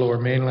across the Lower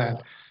Mainland.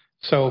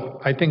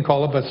 So I think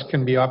all of us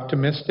can be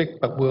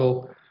optimistic, but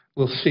we'll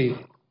see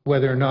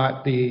whether or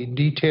not the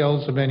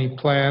details of any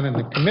plan and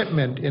the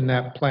commitment in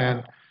that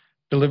plan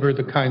deliver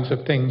the kinds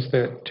of things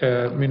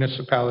that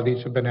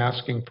municipalities have been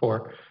asking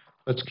for.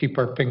 Let's keep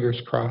our fingers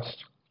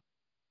crossed.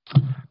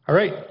 All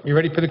right, you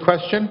ready for the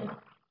question?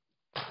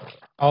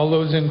 All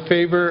those in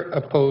favor,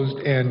 opposed,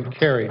 and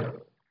carried.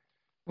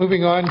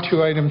 Moving on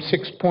to item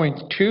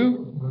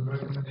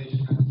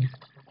 6.2.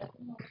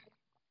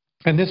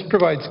 And this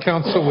provides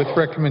council with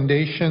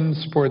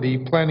recommendations for the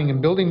Planning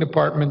and Building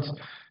Department's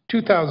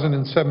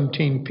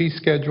 2017 fee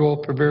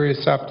schedule for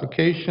various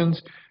applications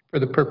for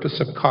the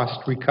purpose of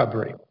cost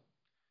recovery.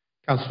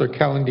 Councillor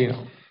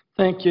Calandino.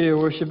 Thank you, Your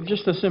Worship.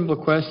 Just a simple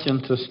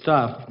question to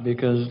staff,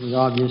 because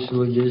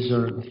obviously these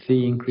are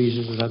fee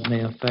increases that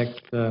may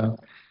affect the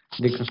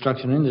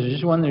construction industry.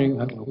 Just wondering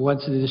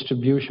what's the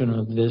distribution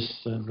of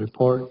this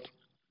report?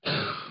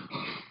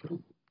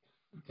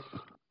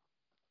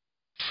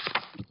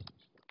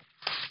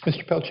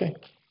 Mr. Pelche.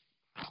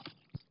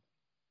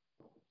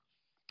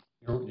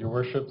 Your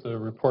Worship, the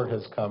report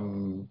has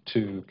come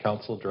to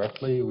council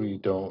directly. We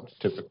don't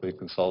typically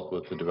consult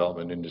with the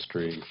development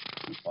industry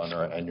on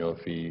our annual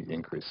fee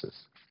increases.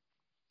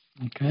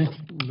 Okay,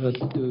 but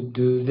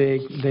do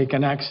they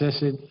can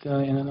access it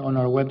on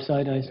our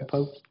website, I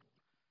suppose?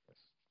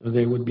 So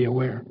they would be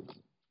aware.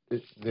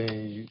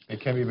 They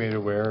can be made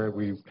aware.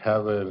 We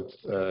have a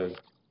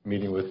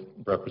meeting with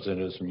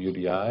representatives from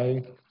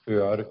UDI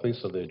periodically,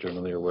 so they're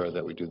generally aware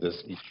that we do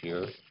this each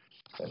year.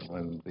 And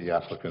when the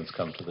applicants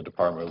come to the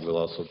department, we'll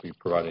also be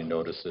providing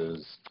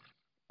notices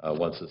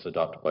once it's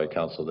adopted by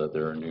council that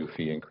there are new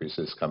fee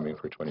increases coming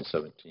for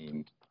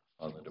 2017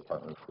 on the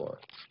department floor.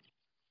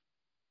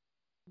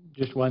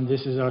 Just one,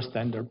 this is our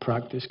standard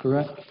practice,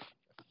 correct?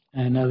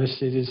 And other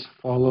cities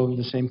follow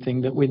the same thing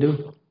that we do? I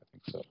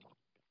think so.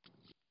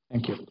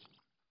 Thank you.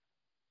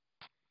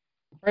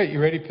 All right,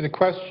 you ready for the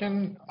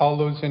question? All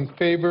those in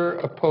favor,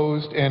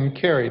 opposed, and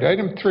carried.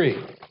 Item 3.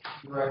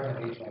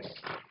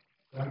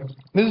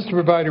 This is to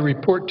provide a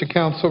report to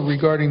council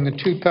regarding the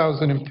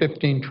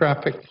 2015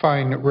 traffic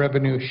fine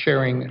revenue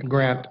sharing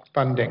grant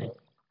funding.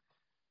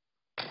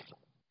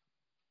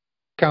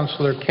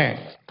 Councillor Kang.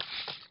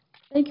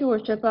 Thank you,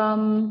 Worship.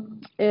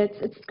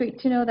 It's great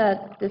to know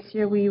that this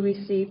year we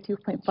received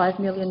 $2.5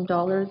 million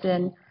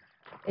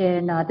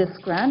in this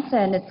grant,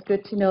 and it's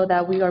good to know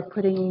that we are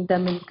putting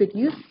them in good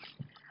use.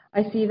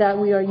 I see that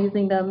we are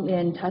using them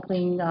in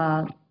tackling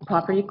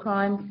property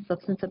crimes,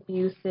 substance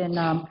abuse, and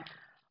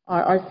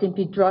our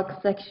RCMP drug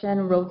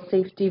section, road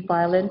safety,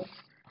 violence.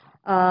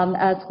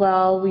 As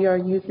well, we are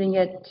using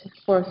it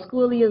for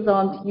school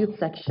liaisons youth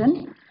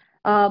section.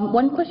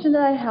 One question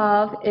that I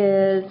have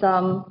is,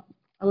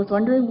 I was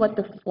wondering what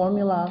the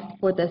formula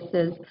for this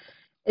is.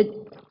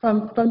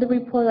 From the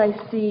report I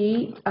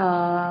see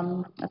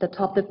at the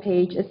top of the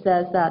page, it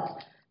says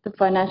that the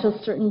financial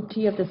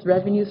certainty of this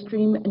revenue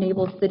stream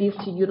enables cities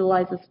to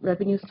utilize this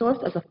revenue source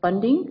as a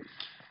funding.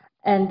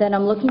 And then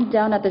I'm looking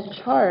down at the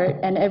chart,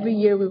 and every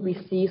year we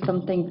receive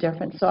something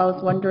different. So I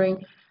was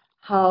wondering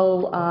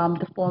how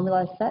the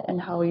formula is set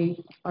and how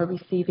we are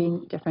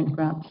receiving different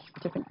grants,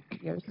 different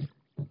years.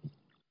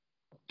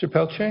 Mr.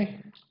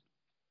 Pelche?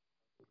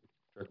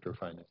 Director of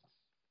Finance.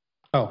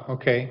 Oh,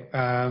 okay.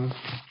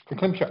 The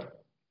Klimchuk.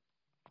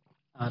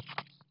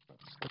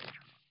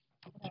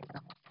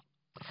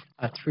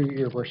 Through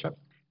your worship.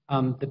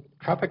 The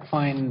traffic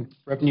fine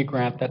revenue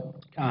grant that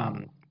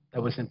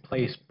that was in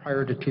place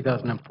prior to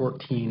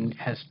 2014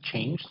 has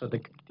changed. So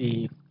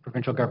the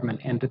provincial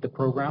government ended the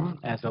program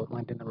as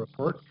outlined in the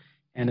report,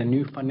 and a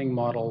new funding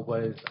model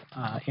was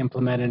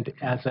implemented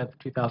as of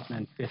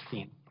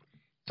 2015.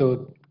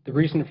 So the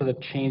reason for the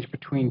change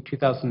between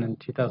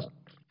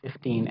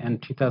 2015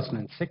 and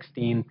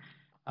 2016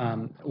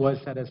 was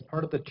that as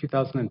part of the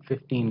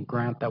 2015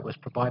 grant that was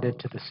provided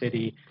to the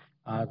city,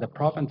 the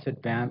province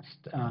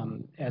advanced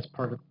as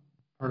part of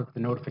the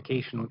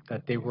notification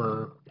that they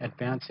were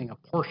advancing a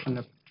portion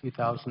of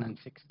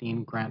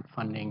 2016 grant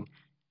funding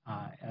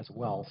as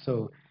well.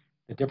 So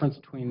the difference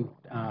between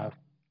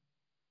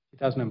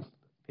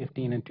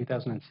 2015 and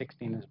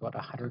 2016 is about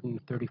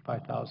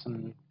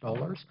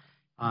 $135,000.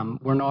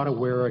 We're not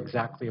aware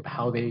exactly of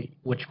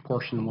which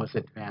portion was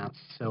advanced.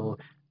 So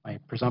my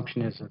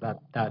presumption is that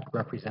that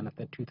represented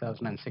the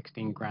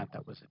 2016 grant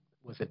that was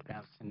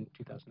advanced in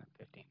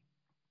 2015.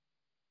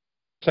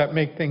 Does that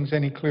make things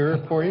any clearer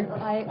for you?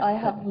 I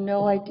have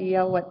no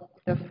idea what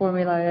the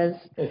formula is.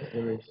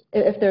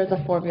 If there's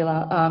a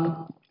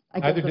formula.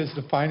 Neither does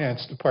the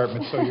finance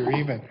department, so you're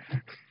even.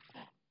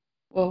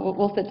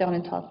 We'll sit down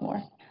and talk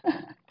more.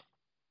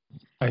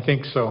 I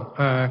think so.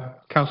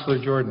 Councillor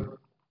Jordan.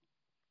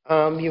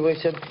 Your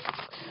Worship,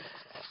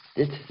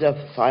 this is a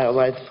file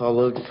I've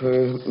followed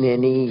for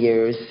many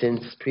years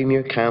since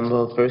Premier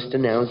Campbell first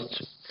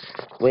announced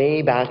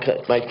way back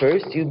at my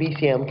first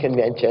UBCM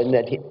convention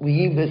that he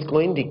was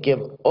going to give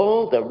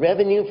all the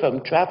revenue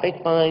from traffic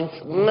fines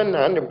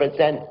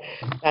 100%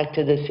 back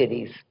to the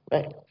cities.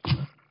 Right?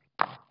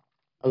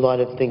 A lot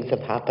of things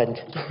have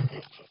happened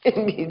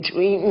in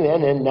between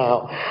then and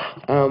now.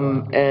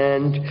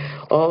 And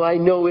all I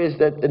know is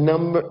that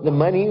the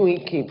money we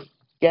keeps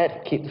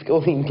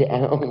going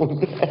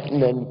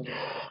down.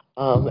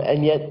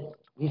 and yet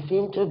we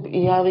seem to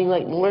be having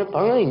like more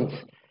fines.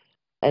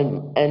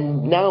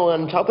 And now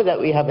on top of that,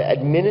 we have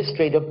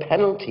administrative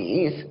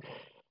penalties,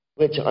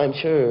 which I'm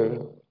sure,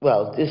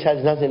 well, this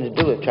has nothing to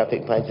do with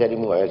traffic fines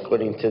anymore,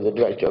 according to the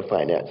Director of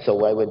Finance. So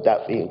why would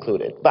that be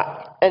included?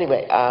 But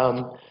anyway,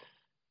 I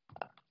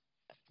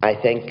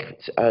thank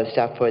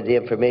staff for the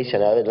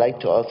information. I would like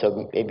to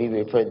also maybe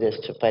refer this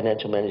to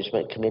Financial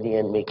Management Committee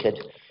and we could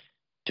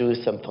do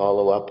some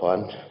follow-up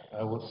on.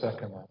 I will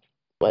second that.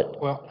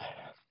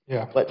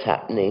 What's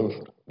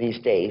happening these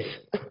days.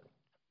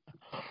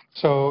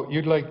 So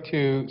you'd like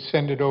to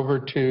send it over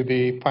to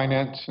the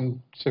Financial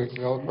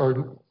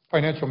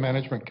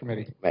Management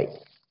Committee? Right.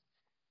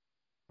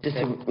 Just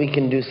so we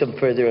can do some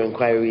further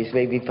inquiries,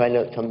 maybe find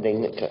out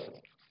something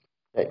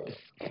that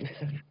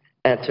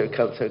answer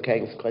Councillor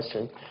Kang's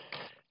question,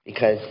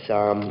 because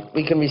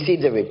we can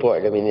receive the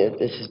report. I mean,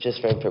 this is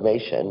just for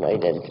information,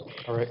 right?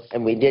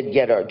 And we did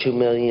get our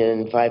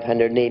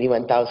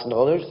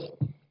 $2,581,000.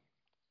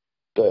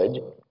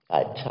 Good,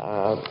 but.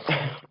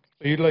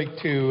 So you'd like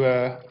to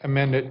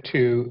amend it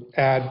to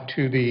add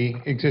to the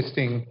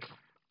existing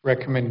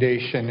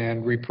recommendation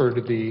and refer to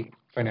the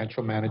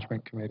Financial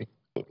Management Committee?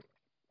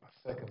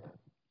 Second.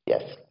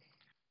 Yes.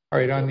 All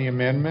right, on the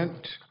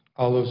amendment,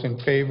 all those in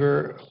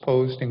favor,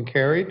 opposed, and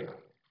carried.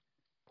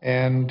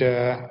 And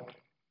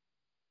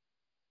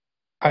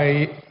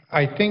I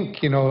think,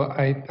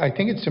 I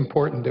think it's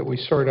important that we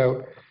sort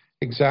out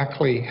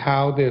exactly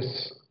how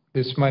this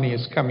money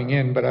is coming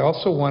in, but I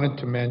also wanted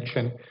to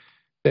mention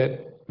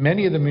that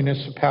many of the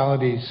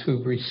municipalities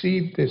who've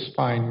received this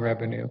fine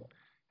revenue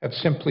have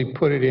simply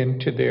put it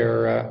into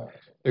their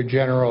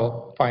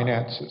general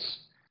finances.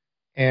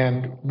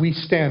 And we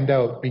stand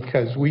out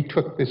because we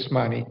took this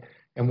money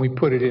and we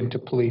put it into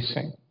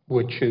policing,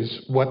 which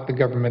is what the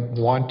government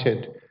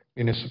wanted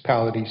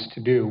municipalities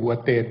to do.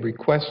 What they had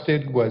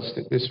requested was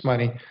that this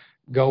money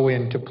go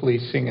into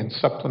policing and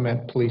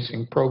supplement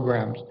policing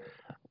programs.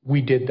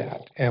 We did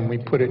that, and we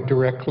put it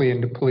directly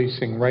into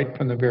policing right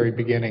from the very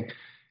beginning.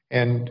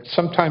 And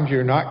sometimes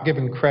you're not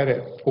given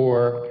credit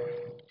for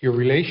your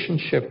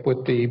relationship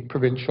with the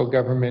provincial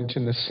government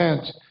in the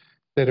sense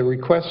that a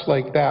request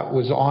like that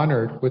was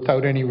honored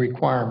without any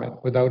requirement,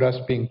 without us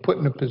being put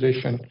in a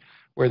position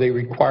where they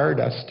required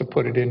us to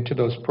put it into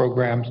those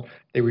programs.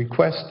 They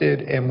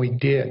requested, and we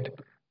did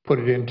put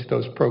it into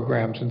those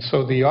programs. And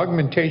so the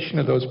augmentation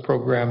of those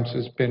programs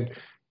has been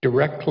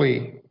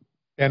directly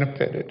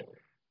benefited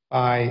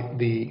by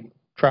the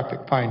traffic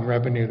fine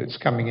revenue that's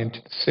coming into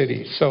the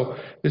city. So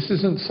this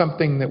isn't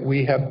something that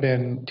we have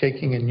been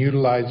taking and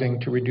utilizing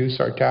to reduce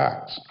our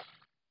tax.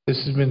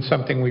 This has been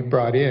something we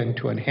brought in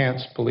to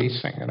enhance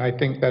policing, and I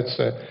think that's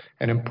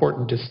an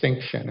important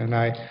distinction. And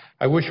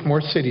I wish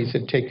more cities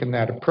had taken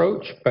that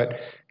approach, but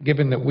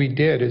given that we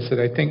did, is that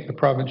I think the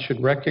province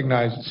should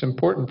recognize, it's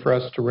important for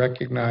us to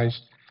recognize,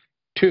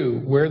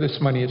 too, where this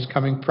money is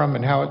coming from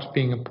and how it's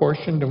being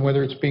apportioned and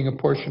whether it's being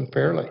apportioned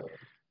fairly,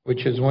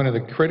 which is one of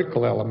the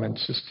critical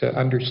elements, is to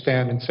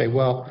understand and say,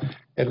 well,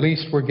 at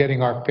least we're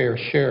getting our fair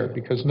share,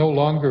 because no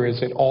longer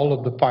is it all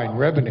of the fine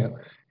revenue.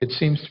 It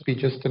seems to be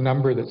just a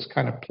number that's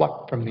kind of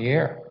plucked from the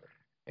air.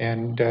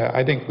 And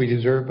I think we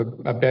deserve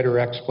a better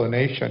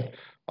explanation,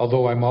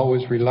 although I'm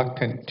always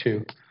reluctant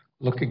to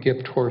look a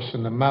gift horse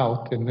in the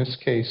mouth. In this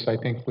case, I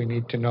think we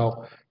need to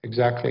know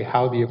exactly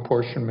how the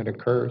apportionment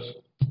occurs.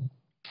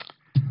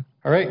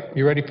 All right,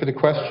 you ready for the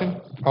question?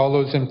 All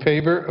those in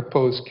favor,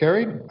 opposed,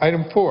 carried.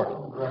 Item 4.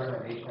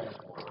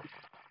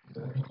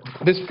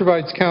 This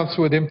provides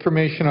council with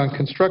information on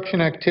construction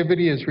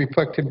activity as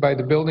reflected by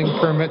the building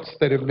permits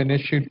that have been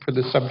issued for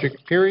the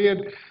subject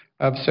period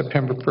of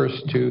September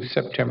 1st to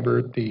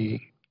September the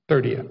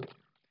 30th.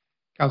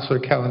 Councillor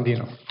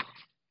Calandino.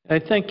 I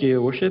thank you,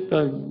 Your Worship.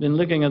 I've been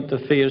looking at the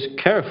figures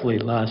carefully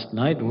last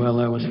night while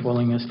I was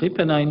falling asleep,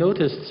 and I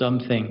noticed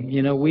something.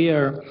 You know, we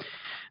are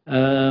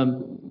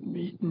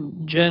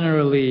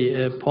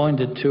generally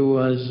pointed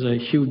to as a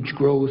huge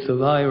growth of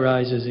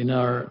high-rises in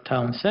our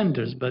town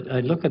centers, but I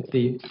look at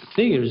the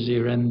figures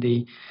here, and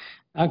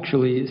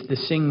actually the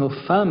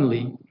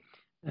single-family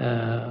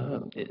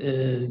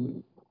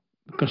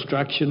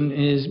construction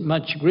is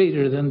much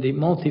greater than the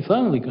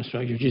multifamily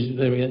construction, which is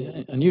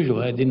very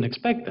unusual. I didn't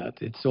expect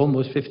that. It's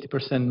almost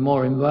 50%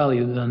 more in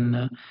value than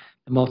the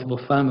multiple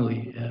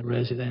family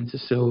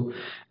residences. So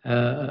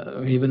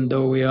even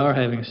though we are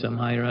having some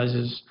high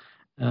rises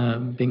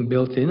being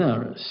built in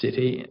our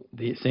city,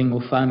 the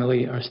single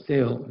family are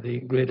still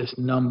the greatest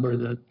number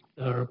that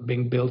are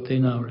being built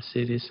in our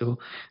city. So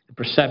the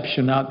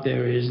perception out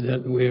there is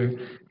that we're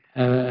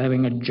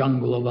having a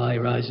jungle of high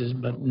rises,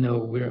 but no,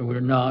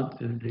 we're not.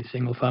 The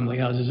single family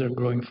houses are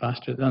growing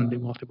faster than the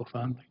multiple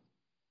family.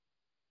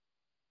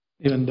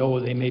 Even though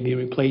they may be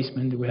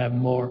replacement, we have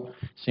more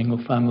single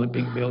family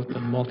being built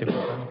than multiple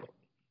family.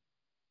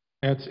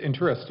 That's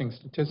interesting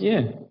statistic.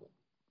 Yeah.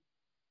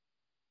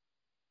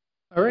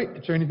 All right,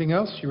 is there anything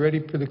else? You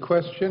ready for the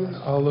question?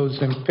 All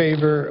those in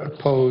favor,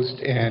 opposed,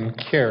 and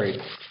carried.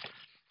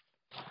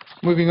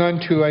 Moving on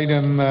to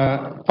item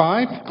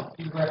 5.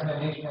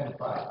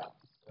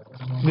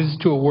 This is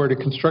to award a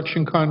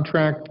construction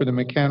contract for the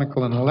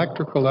mechanical and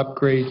electrical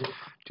upgrades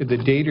to the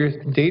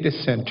data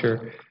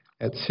center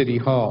at City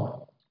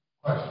Hall.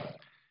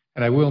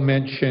 And I will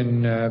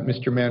mention,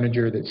 Mr.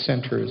 Manager, that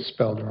center is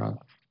spelled wrong.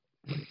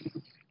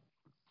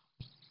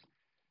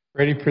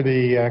 Ready for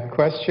the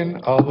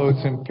question? All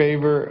those in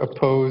favor,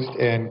 opposed,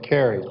 and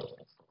carried.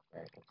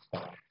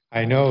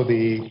 I know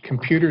the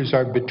computers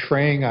are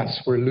betraying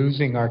us. We're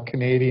losing our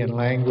Canadian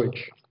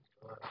language.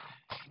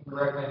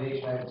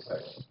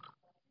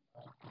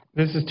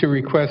 This is to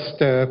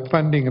request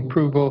funding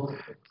approval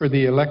for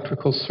the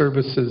electrical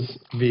services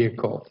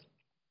vehicle.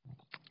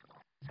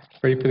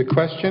 Ready for the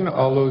question?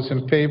 All those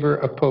in favor,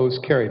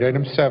 opposed, carried.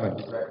 Item 7.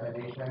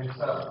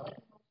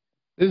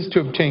 This is to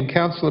obtain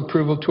council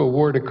approval to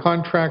award a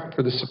contract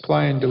for the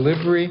supply and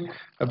delivery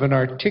of an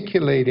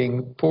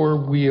articulating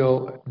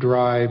four-wheel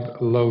drive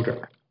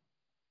loader.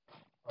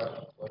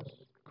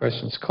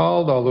 Questions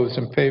called. All those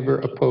in favor,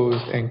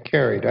 opposed, and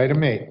carried.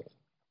 Item 8.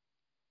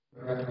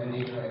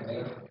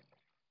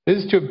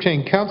 This is to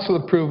obtain council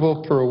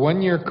approval for a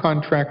one-year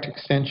contract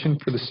extension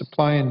for the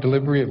supply and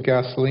delivery of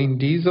gasoline,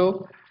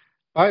 diesel,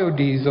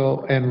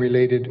 biodiesel, and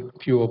related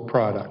fuel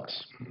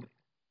products.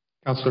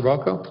 Councillor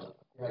Balco?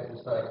 I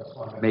just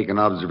want to make an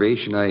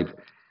observation.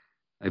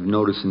 I've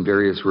noticed in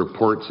various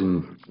reports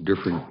in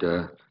different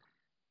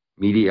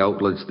media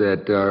outlets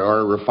that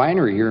our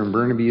refinery here in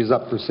Burnaby is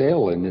up for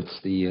sale, and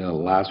it's the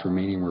last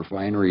remaining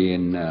refinery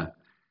in the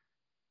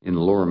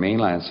Lower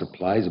Mainland.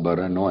 Supplies about,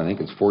 I think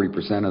it's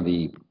 40% of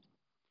the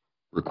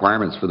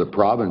requirements for the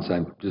province.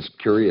 I'm just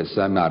curious.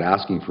 I'm not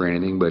asking for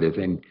anything, but if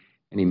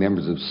any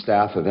members of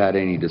staff have had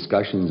any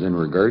discussions in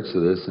regards to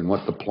this and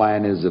what the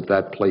plan is if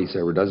that place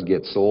ever does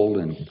get sold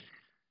and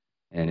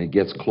it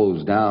gets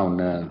closed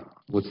down,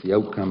 what's the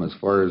outcome as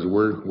far as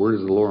where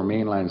does the Lower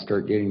Mainland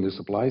start getting the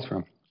supplies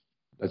from?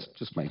 That's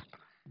just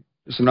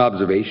an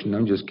observation.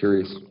 I'm just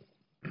curious.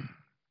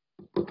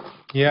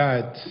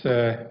 Yeah,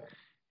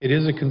 it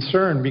is a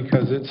concern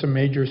because it's a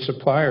major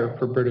supplier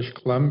for British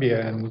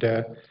Columbia, and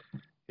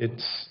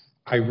it's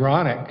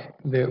ironic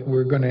that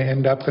we're going to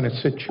end up in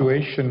a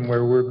situation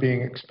where we're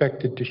being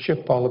expected to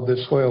ship all of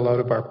this oil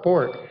out of our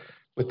port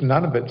with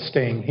none of it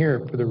staying here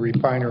for the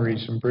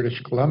refineries in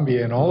British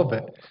Columbia and all of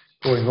it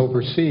going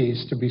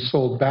overseas to be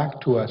sold back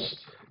to us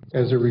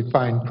as a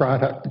refined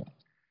product.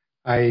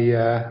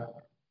 And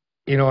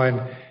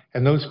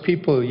those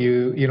people,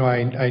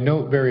 I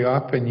know very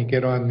often you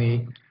get on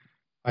the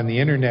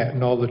internet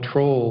and all the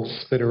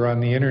trolls that are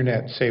on the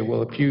internet say,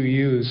 well, if you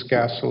use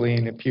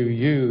gasoline, if you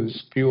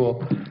use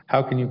fuel,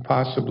 how can you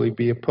possibly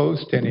be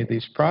opposed to any of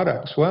these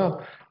products?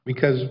 Well,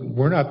 because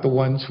we're not the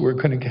ones who are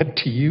going to get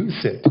to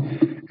use it.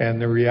 And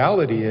the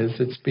reality is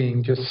it's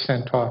being just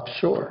sent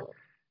offshore.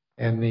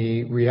 And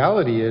the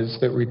reality is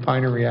that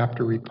refinery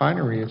after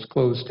refinery is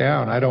closed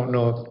down. I don't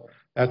know if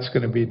that's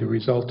going to be the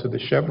result of the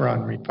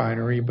Chevron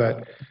refinery,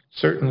 but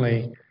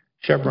certainly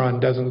Chevron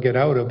doesn't get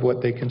out of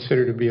what they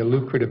consider to be a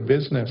lucrative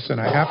business.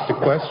 And I have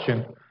to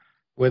question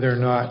whether or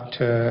not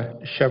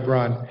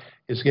Chevron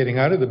is getting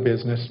out of the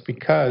business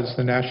because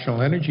the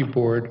National Energy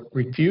Board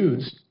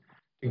refused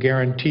to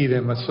guarantee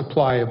them a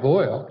supply of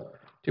oil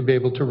to be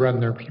able to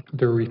run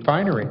their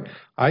refinery.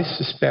 I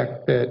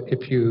suspect that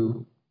if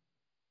you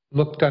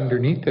looked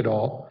underneath it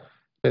all,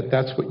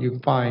 that's what you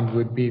find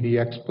would be the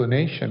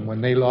explanation.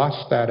 When they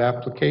lost that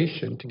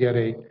application to get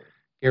a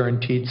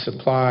guaranteed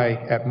supply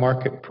at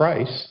market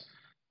price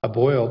of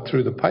oil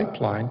through the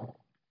pipeline,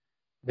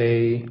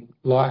 they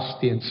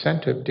lost the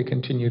incentive to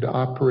continue to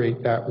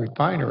operate that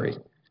refinery.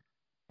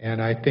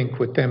 And I think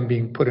with them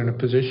being put in a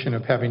position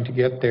of having to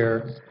get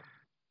their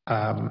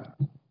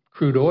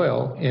crude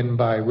oil in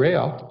by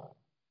rail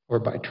or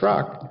by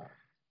truck,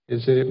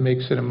 is that it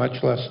makes it a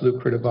much less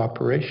lucrative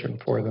operation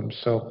for them.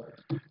 So,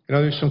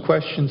 there's some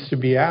questions to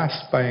be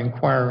asked by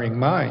inquiring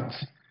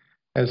minds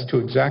as to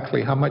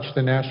exactly how much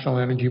the National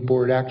Energy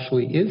Board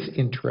actually is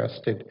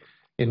interested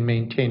in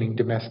maintaining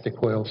domestic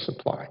oil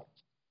supply.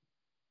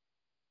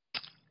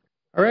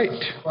 All right.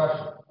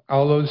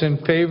 All those in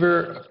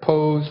favor,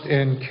 opposed,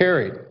 and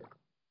carried.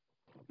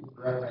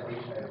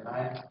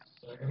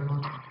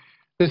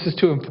 This is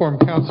to inform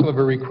Council of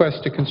a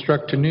request to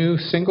construct a new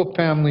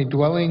single-family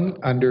dwelling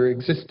under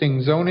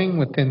existing zoning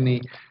within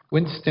the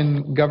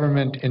Winston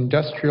Government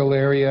Industrial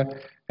Area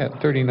at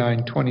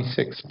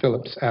 3926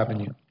 Phillips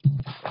Avenue.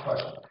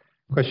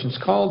 Questions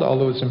called. All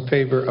those in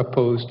favor,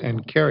 opposed,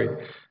 and carried.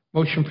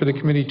 Motion for the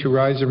committee to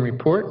rise and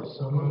report.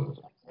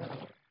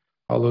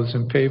 All those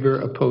in favor,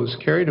 opposed,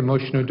 carried. A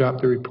motion to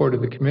adopt the report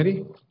of the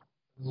committee.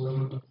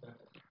 All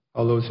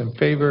those in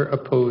favor,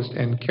 opposed,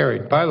 and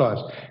carried.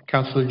 Bylaws.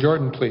 Councillor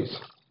Jordan, please.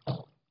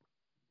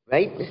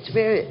 Right, Mr.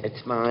 Mayor,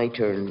 it's my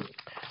turn.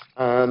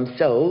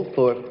 So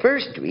for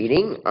first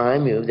reading, I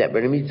move that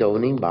Burnaby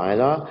zoning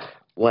bylaw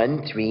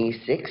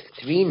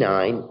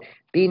 13639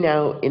 be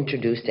now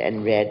introduced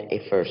and read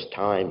a first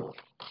time.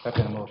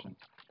 Second motion.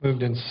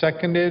 Moved and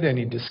seconded.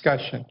 Any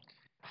discussion?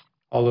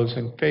 All those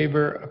in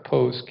favor,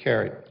 opposed,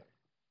 carried.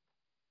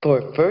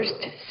 For first,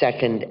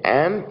 second,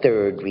 and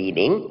third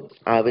reading,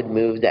 I would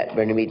move that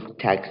Burnaby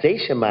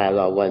taxation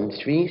bylaw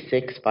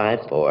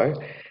 13654,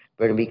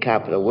 Burnaby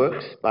capital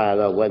works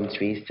bylaw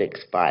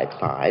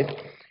 13655,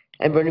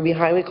 and Burnaby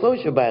highway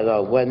closure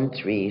bylaw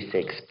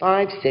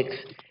 13656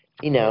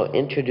 be now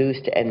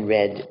introduced and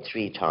read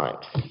 3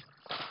 times.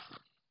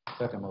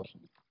 Second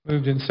motion.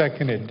 Moved and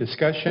seconded.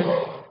 Discussion?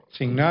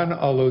 Seeing none,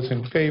 all those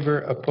in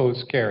favor,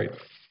 opposed, carried.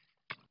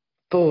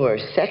 For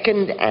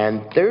second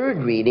and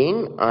third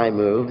reading, I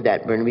move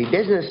that Burnaby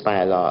business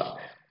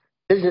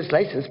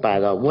license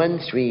bylaw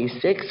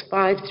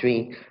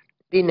 13653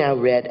 be now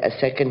read a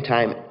second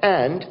time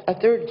and a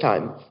third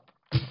time.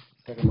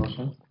 Second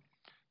motion.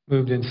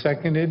 Moved and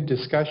seconded.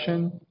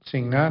 Discussion?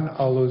 Seeing none,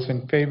 all those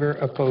in favor,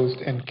 opposed,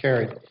 and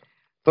carried.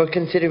 For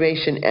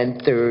consideration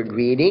and third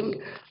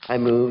reading, I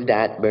move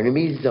that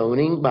Burnaby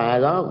zoning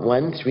bylaw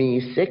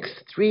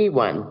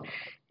 13631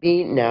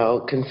 be now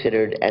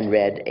considered and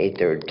read a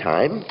third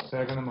time.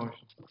 Second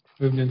motion.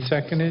 Moved and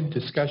seconded.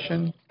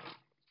 Discussion?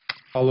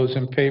 All those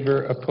in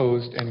favor,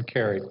 opposed, and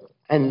carried.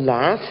 And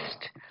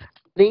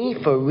lastly,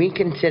 for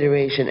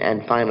reconsideration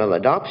and final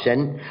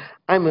adoption,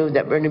 I move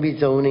that Burnaby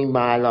zoning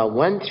bylaw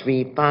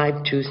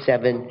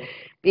 13527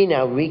 be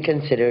now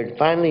reconsidered,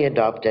 finally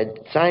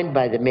adopted, signed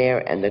by the mayor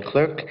and the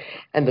clerk,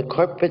 and the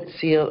corporate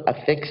seal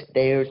affixed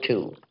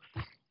thereto.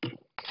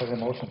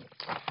 Second motion.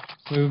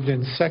 Moved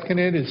and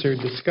seconded. Is there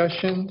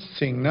discussion?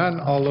 Seeing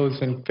none, all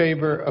those in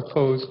favor,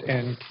 opposed,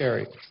 and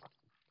carried.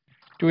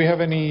 Do we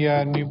have any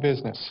new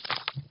business?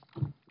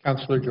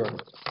 Councillor Jordan.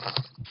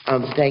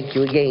 Thank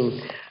you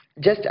again.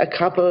 Just a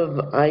couple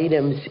of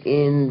items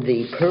in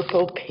the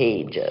purple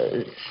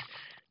pages,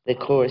 the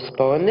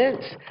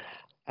correspondence.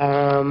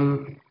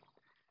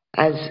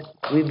 As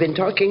we've been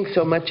talking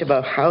so much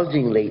about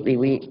housing lately,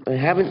 we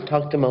haven't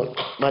talked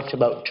much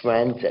about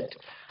transit.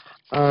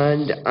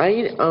 And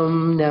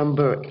item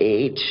number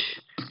H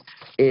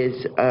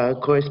is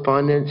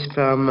correspondence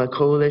from a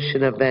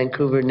coalition of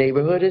Vancouver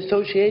neighborhood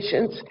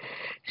associations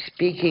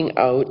speaking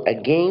out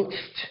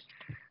against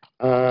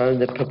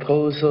the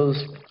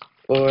proposals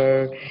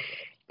for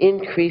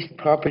increased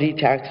property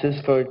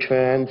taxes for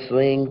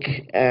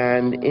TransLink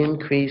and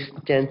increased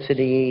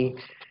density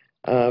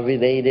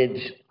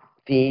related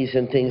fees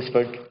and things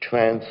for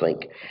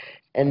TransLink.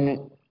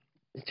 And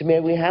Mr.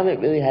 Mayor, we haven't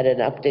really had an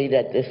update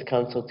at this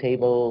council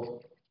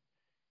table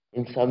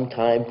in some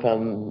time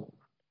from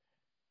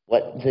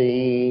what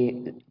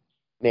the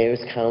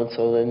Mayor's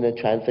Council and the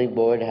TransLink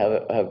Board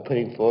have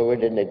putting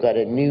forward, and they've got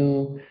a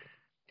new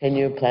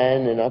 10-year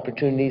plan and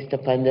opportunities to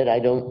fund it.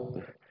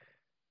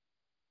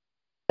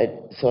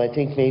 So I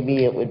think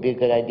maybe it would be a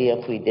good idea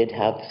if we did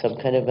have some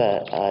kind of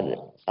an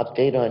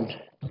update on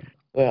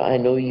where I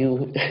know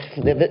you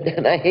live it,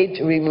 and I hate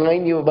to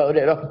remind you about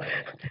it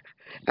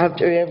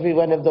after every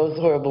one of those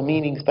horrible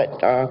meetings,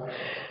 but I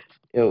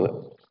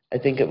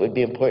think it would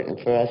be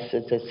important for us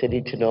as a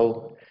city to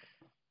know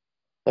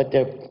what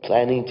they're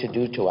planning to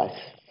do to us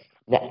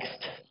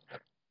next.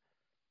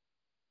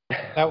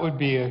 That would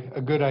be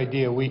a good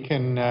idea. We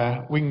can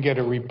get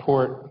a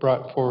report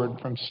brought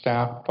forward from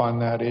staff on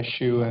that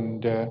issue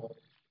and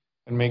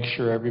make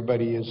sure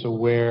everybody is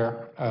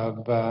aware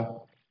of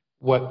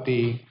what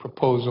the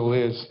proposal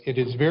is. It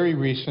is very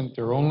recent.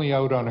 They're only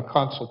out on a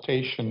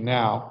consultation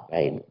now.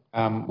 Right.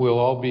 We'll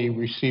all be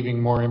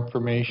receiving more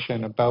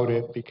information about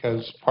it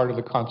because part of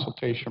the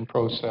consultation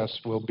process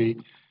will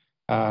be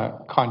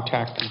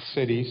contacting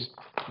cities,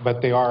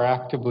 but they are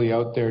actively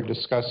out there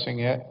discussing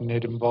it, and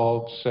it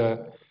involves a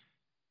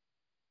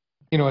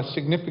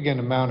significant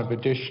amount of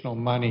additional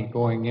money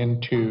going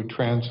into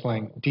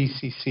TransLink,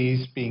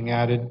 DCCs being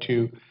added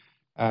to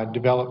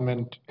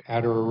development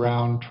at or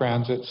around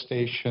transit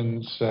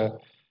stations,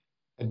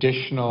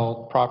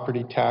 additional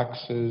property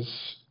taxes.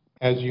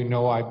 As you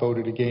know, I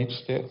voted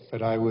against it,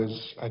 but I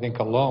was, I think,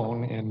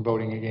 alone in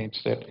voting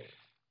against it.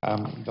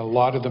 A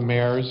lot of the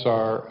mayors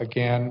are,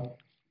 again,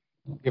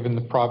 given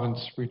the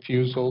province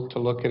refusal to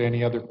look at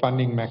any other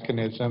funding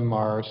mechanism,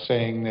 are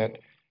saying that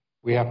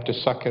we have to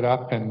suck it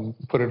up and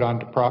put it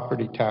onto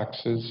property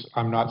taxes.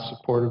 I'm not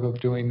supportive of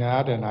doing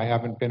that, and I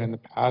haven't been in the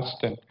past.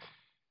 And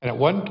at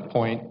one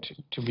point,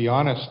 to be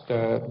honest,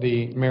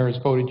 the mayors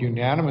voted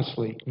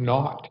unanimously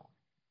not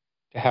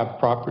to have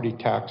property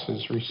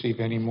taxes receive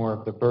any more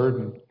of the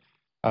burden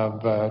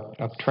of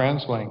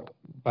TransLink.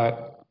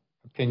 But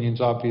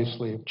opinions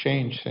obviously have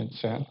changed since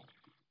then.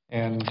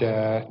 And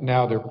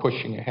now they're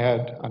pushing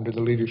ahead under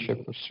the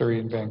leadership of Surrey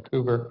and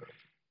Vancouver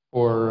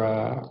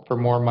for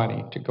more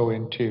money to go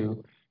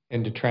into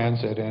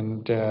transit.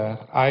 And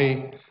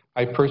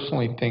I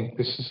personally think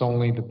this is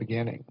only the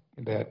beginning,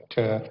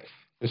 that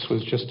this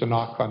was just a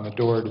knock on the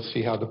door to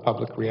see how the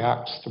public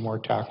reacts to more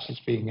taxes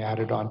being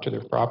added onto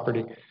their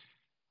property.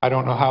 I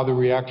don't know how the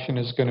reaction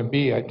is going to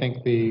be. I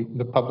think the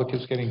public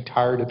is getting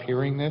tired of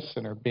hearing this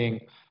and are being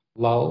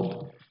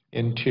lulled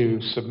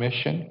into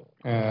submission,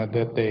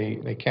 that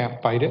they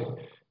can't fight it,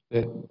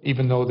 that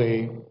even though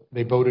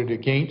they voted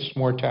against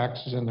more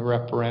taxes in the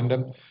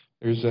referendum,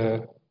 there's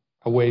a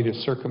way to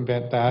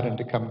circumvent that and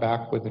to come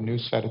back with a new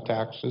set of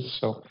taxes.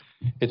 So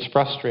it's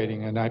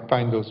frustrating, and I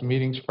find those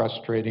meetings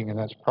frustrating, and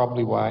that's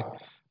probably why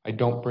I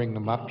don't bring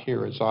them up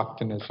here as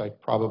often as I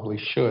probably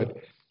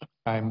should.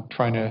 I'm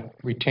trying to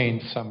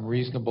retain some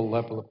reasonable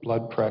level of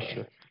blood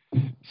pressure.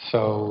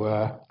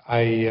 So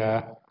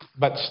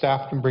but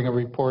staff can bring a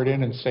report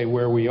in and say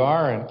where we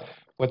are and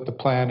what the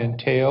plan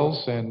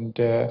entails and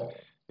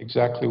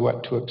exactly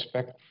what to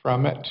expect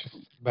from it.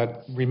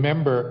 But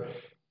remember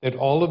that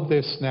all of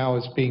this now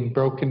is being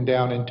broken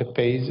down into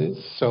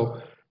phases.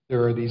 So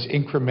there are these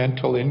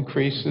incremental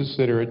increases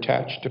that are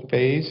attached to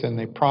phase, and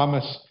they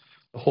promise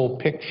the whole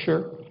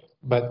picture,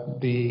 but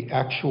the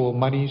actual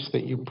monies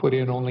that you put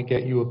in only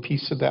get you a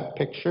piece of that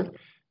picture.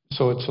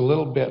 So it's a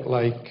little bit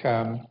like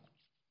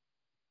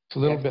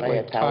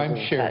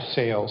timeshare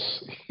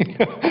sales.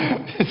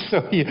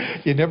 So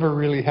you never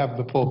really have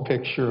the full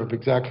picture of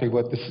exactly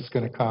what this is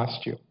going to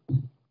cost you.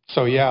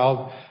 So yeah,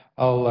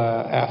 I'll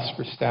ask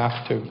for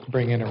staff to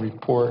bring in a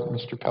report,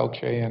 Mr.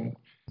 Pelche, and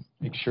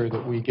make sure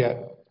that we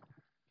get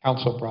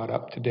council brought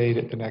up to date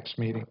at the next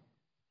meeting.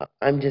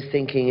 I'm just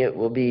thinking it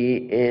will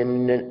be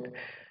in,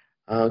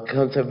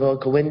 Councillor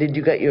Volker, when did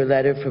you get your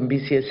letter from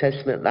BC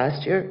Assessment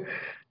last year?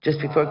 Just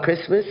before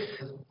Christmas?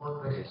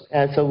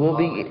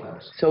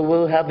 So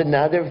we'll have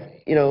another,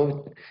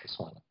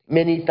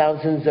 many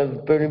thousands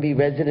of Burnaby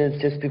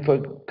residents just before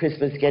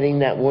Christmas getting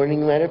that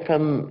warning letter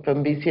from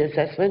BC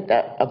Assessment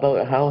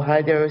about how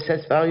high their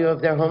assessed value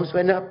of their homes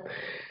went up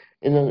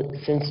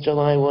since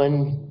July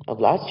 1 of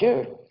last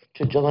year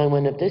to July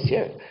 1 of this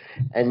year.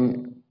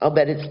 And I'll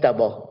bet it's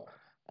double.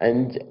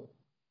 And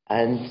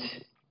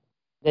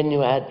then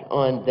you add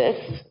on this,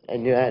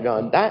 and you add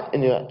on that,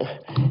 and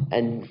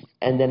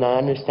then I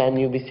understand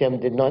UBCM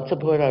did not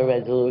support our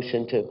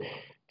resolution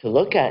to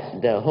look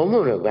at the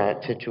homeowner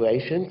grant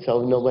situation,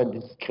 so no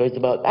one cares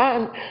about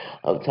that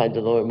outside the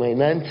Lower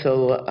Mainland.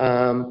 So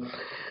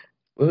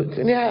we're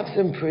going to have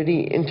some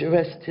pretty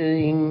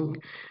interesting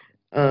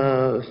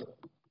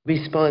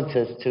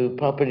responses to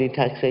property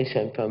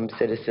taxation from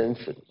citizens,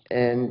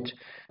 and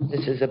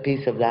this is a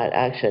piece of that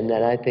action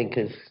that I think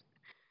is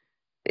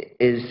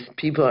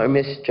people are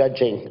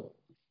misjudging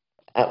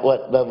at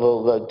what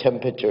level the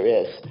temperature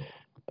is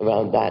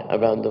around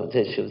those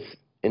issues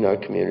in our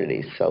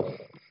communities. So,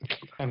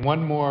 and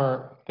one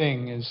more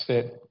thing is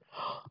that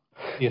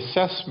the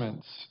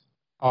assessments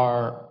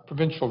are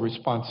provincial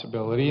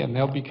responsibility, and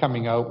they'll be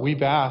coming out.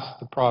 We've asked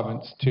the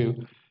province to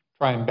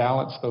try and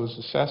balance those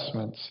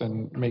assessments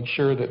and make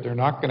sure that they're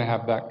not going to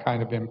have that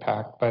kind of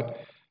impact. But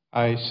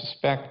I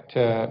suspect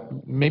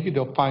maybe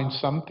they'll find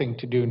something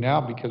to do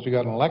now because we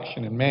got an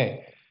election in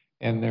May.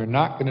 And they're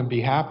not going to be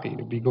happy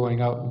to be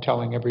going out and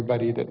telling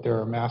everybody that there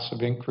are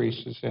massive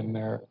increases in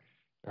their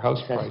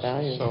house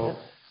prices. So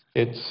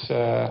it's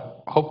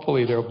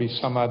hopefully there'll be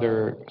some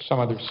other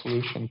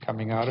solution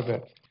coming out of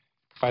it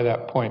by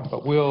that point.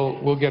 But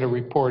we'll get a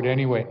report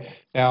anyway.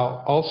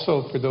 Now,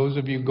 also for those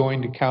of you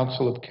going to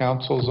Council of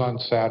Councils on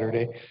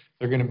Saturday,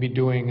 they're going to be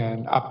doing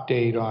an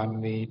update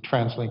on the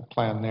TransLink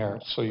plan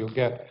there. So you'll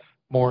get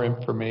more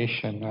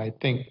information. I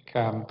think.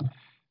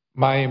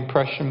 My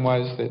impression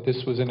was that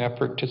this was an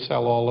effort to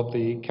sell all of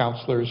the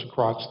councillors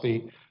across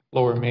the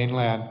Lower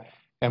Mainland.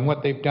 And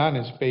what they've done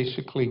is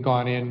basically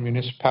gone in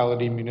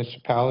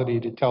municipality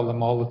to tell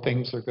them all the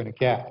things they're going to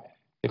get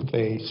if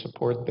they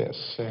support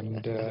this.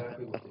 And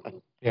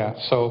Yeah,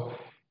 so,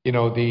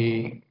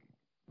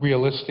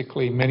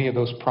 realistically, many of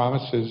those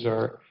promises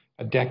are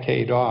a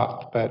decade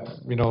off, but,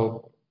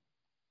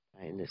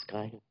 Pie in the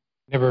sky.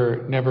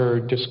 never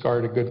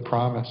discard a good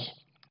promise.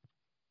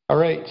 All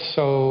right,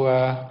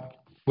 so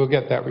we'll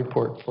get that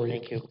report for you.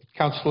 Thank you.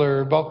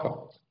 Councillor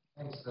Volko.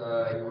 Thanks,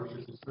 Your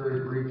Worship. It's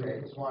very brief.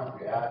 I just wanted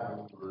to add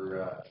when we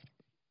were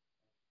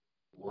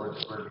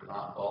towards Burnaby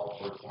Mountain Golf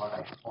Course one,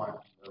 I just wanted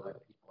to let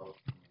people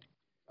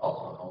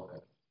also know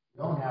that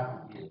you don't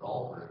have to be a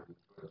golfer to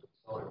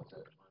go to facilities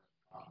at the Burnaby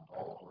Mountain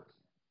Golf Course.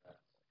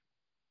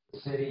 The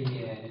city,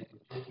 and in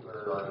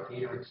particular, our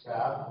catering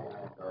staff and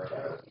our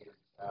head of catering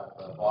staff,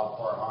 Bob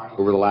Farhani.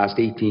 Over the last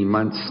 18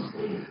 months,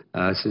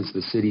 since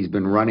the city's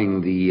been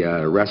running the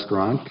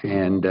restaurant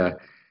and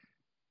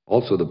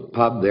also the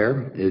pub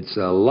there. It's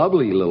a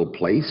lovely little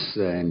place,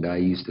 and I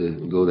used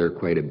to go there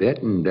quite a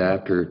bit. And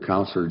after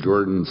Councillor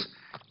Jordan's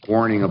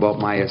warning about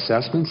my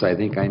assessments, I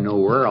think I know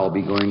where I'll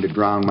be going to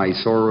drown my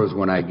sorrows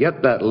when I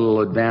get that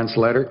little advance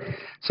letter.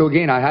 So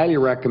again, I highly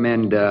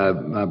recommend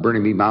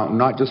Burnaby Mountain,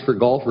 not just for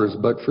golfers,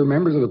 but for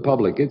members of the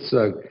public. It's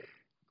a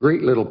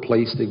great little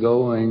place to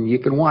go, and you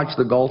can watch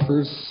the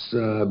golfers,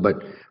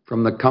 but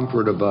from the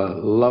comfort of a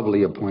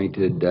lovely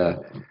appointed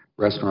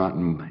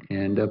restaurant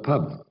and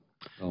pub.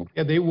 So.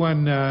 Yeah, they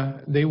won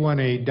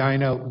a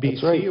Dine Out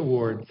BC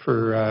award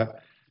for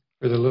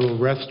the little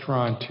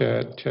restaurant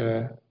at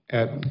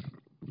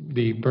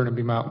the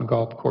Burnaby Mountain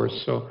Golf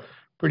Course. So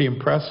pretty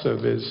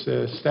impressive.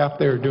 Staff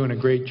there are doing a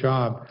great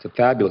job. It's a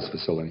fabulous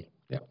facility.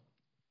 Yeah.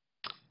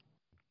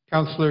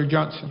 Councillor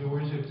Johnson. Your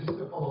Worship, just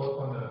to follow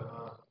up on the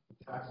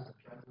taxes and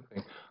transit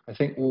thing. I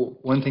think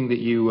one thing that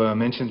you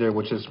mentioned there,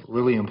 which is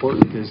really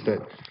important, is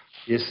that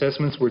the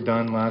assessments were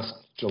done last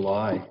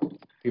July.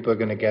 People are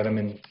going to get them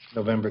in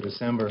November,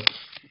 December,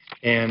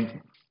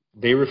 and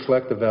they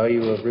reflect the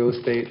value of real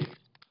estate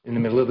in the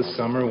middle of the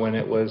summer when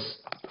it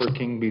was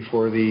perking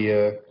before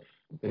the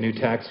new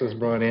tax was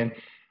brought in.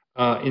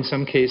 In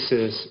some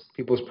cases,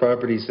 people's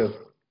properties have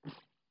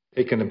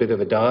taken a bit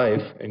of a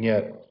dive, and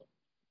yet,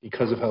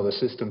 because of how the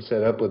system's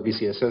set up with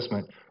BC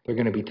assessment, they're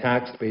going to be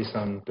taxed based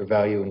on their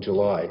value in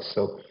July.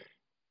 So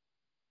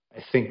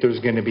I think there's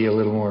going to be a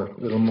little more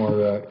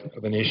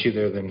of an issue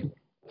there than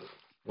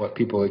what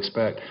people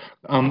expect.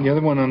 The other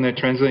one on the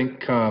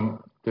TransLink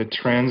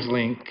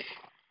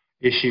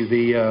issue,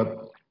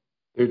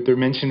 they're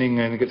mentioning,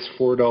 I think it's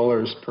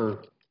 $4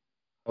 per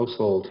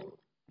household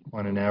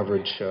on an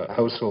average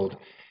household.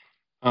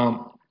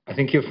 I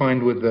think you'll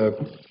find with the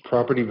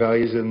property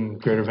values in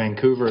Greater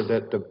Vancouver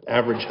that the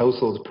average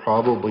household is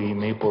probably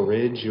Maple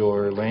Ridge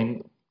or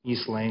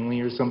East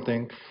Langley or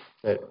something,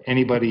 that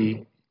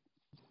anybody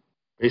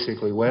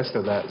basically west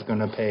of that is going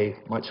to pay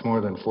much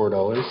more than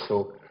 $4.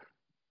 So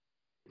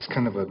it's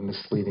kind of a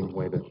misleading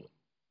way to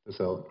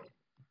sell it.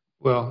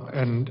 Well,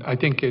 and I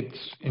think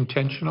it's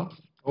intentional.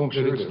 Oh, I'm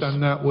sure it's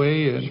done that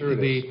way. And sure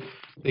they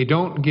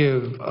don't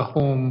give a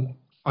home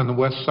on the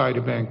west side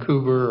of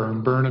Vancouver or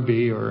in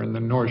Burnaby or in the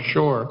North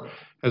Shore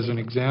as an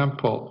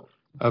example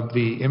of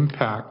the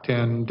impact.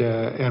 And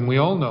we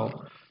all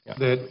know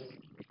that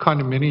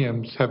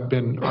condominiums have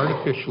been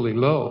artificially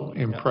low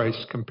in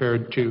price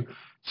compared to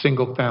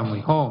single-family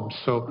homes.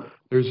 So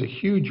there's a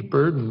huge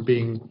burden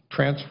being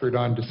transferred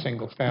onto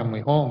single-family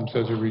homes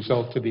as a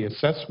result of the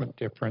assessment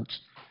difference.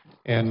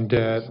 And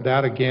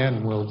that,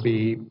 again, will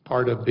be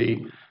part of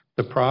the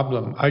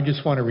problem. I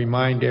just want to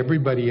remind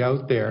everybody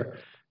out there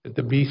that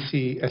the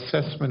BC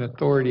Assessment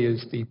Authority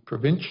is the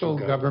provincial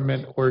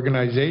government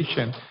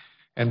organization,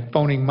 and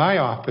phoning my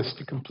office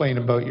to complain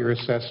about your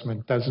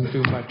assessment doesn't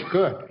do much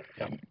good.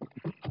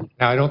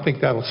 Now, I don't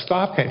think that'll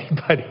stop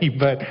anybody,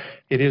 but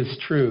it is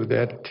true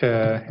that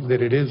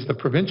it is the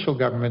provincial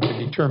government that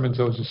determines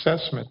those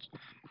assessments.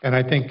 And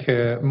I think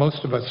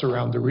most of us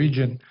around the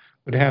region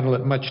would handle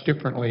it much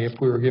differently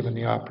if we were given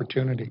the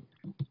opportunity.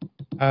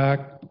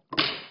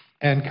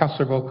 And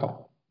Councillor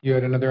Volko, you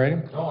had another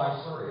item? No,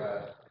 I'm sorry.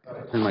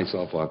 Turn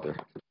myself off there.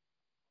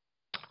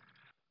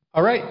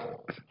 All right.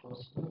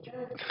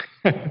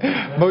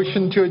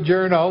 Motion to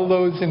adjourn. All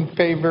those in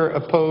favor,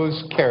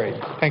 opposed, carried.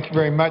 Thank you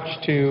very much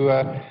to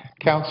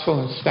council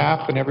and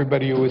staff and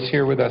everybody who was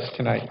here with us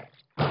tonight.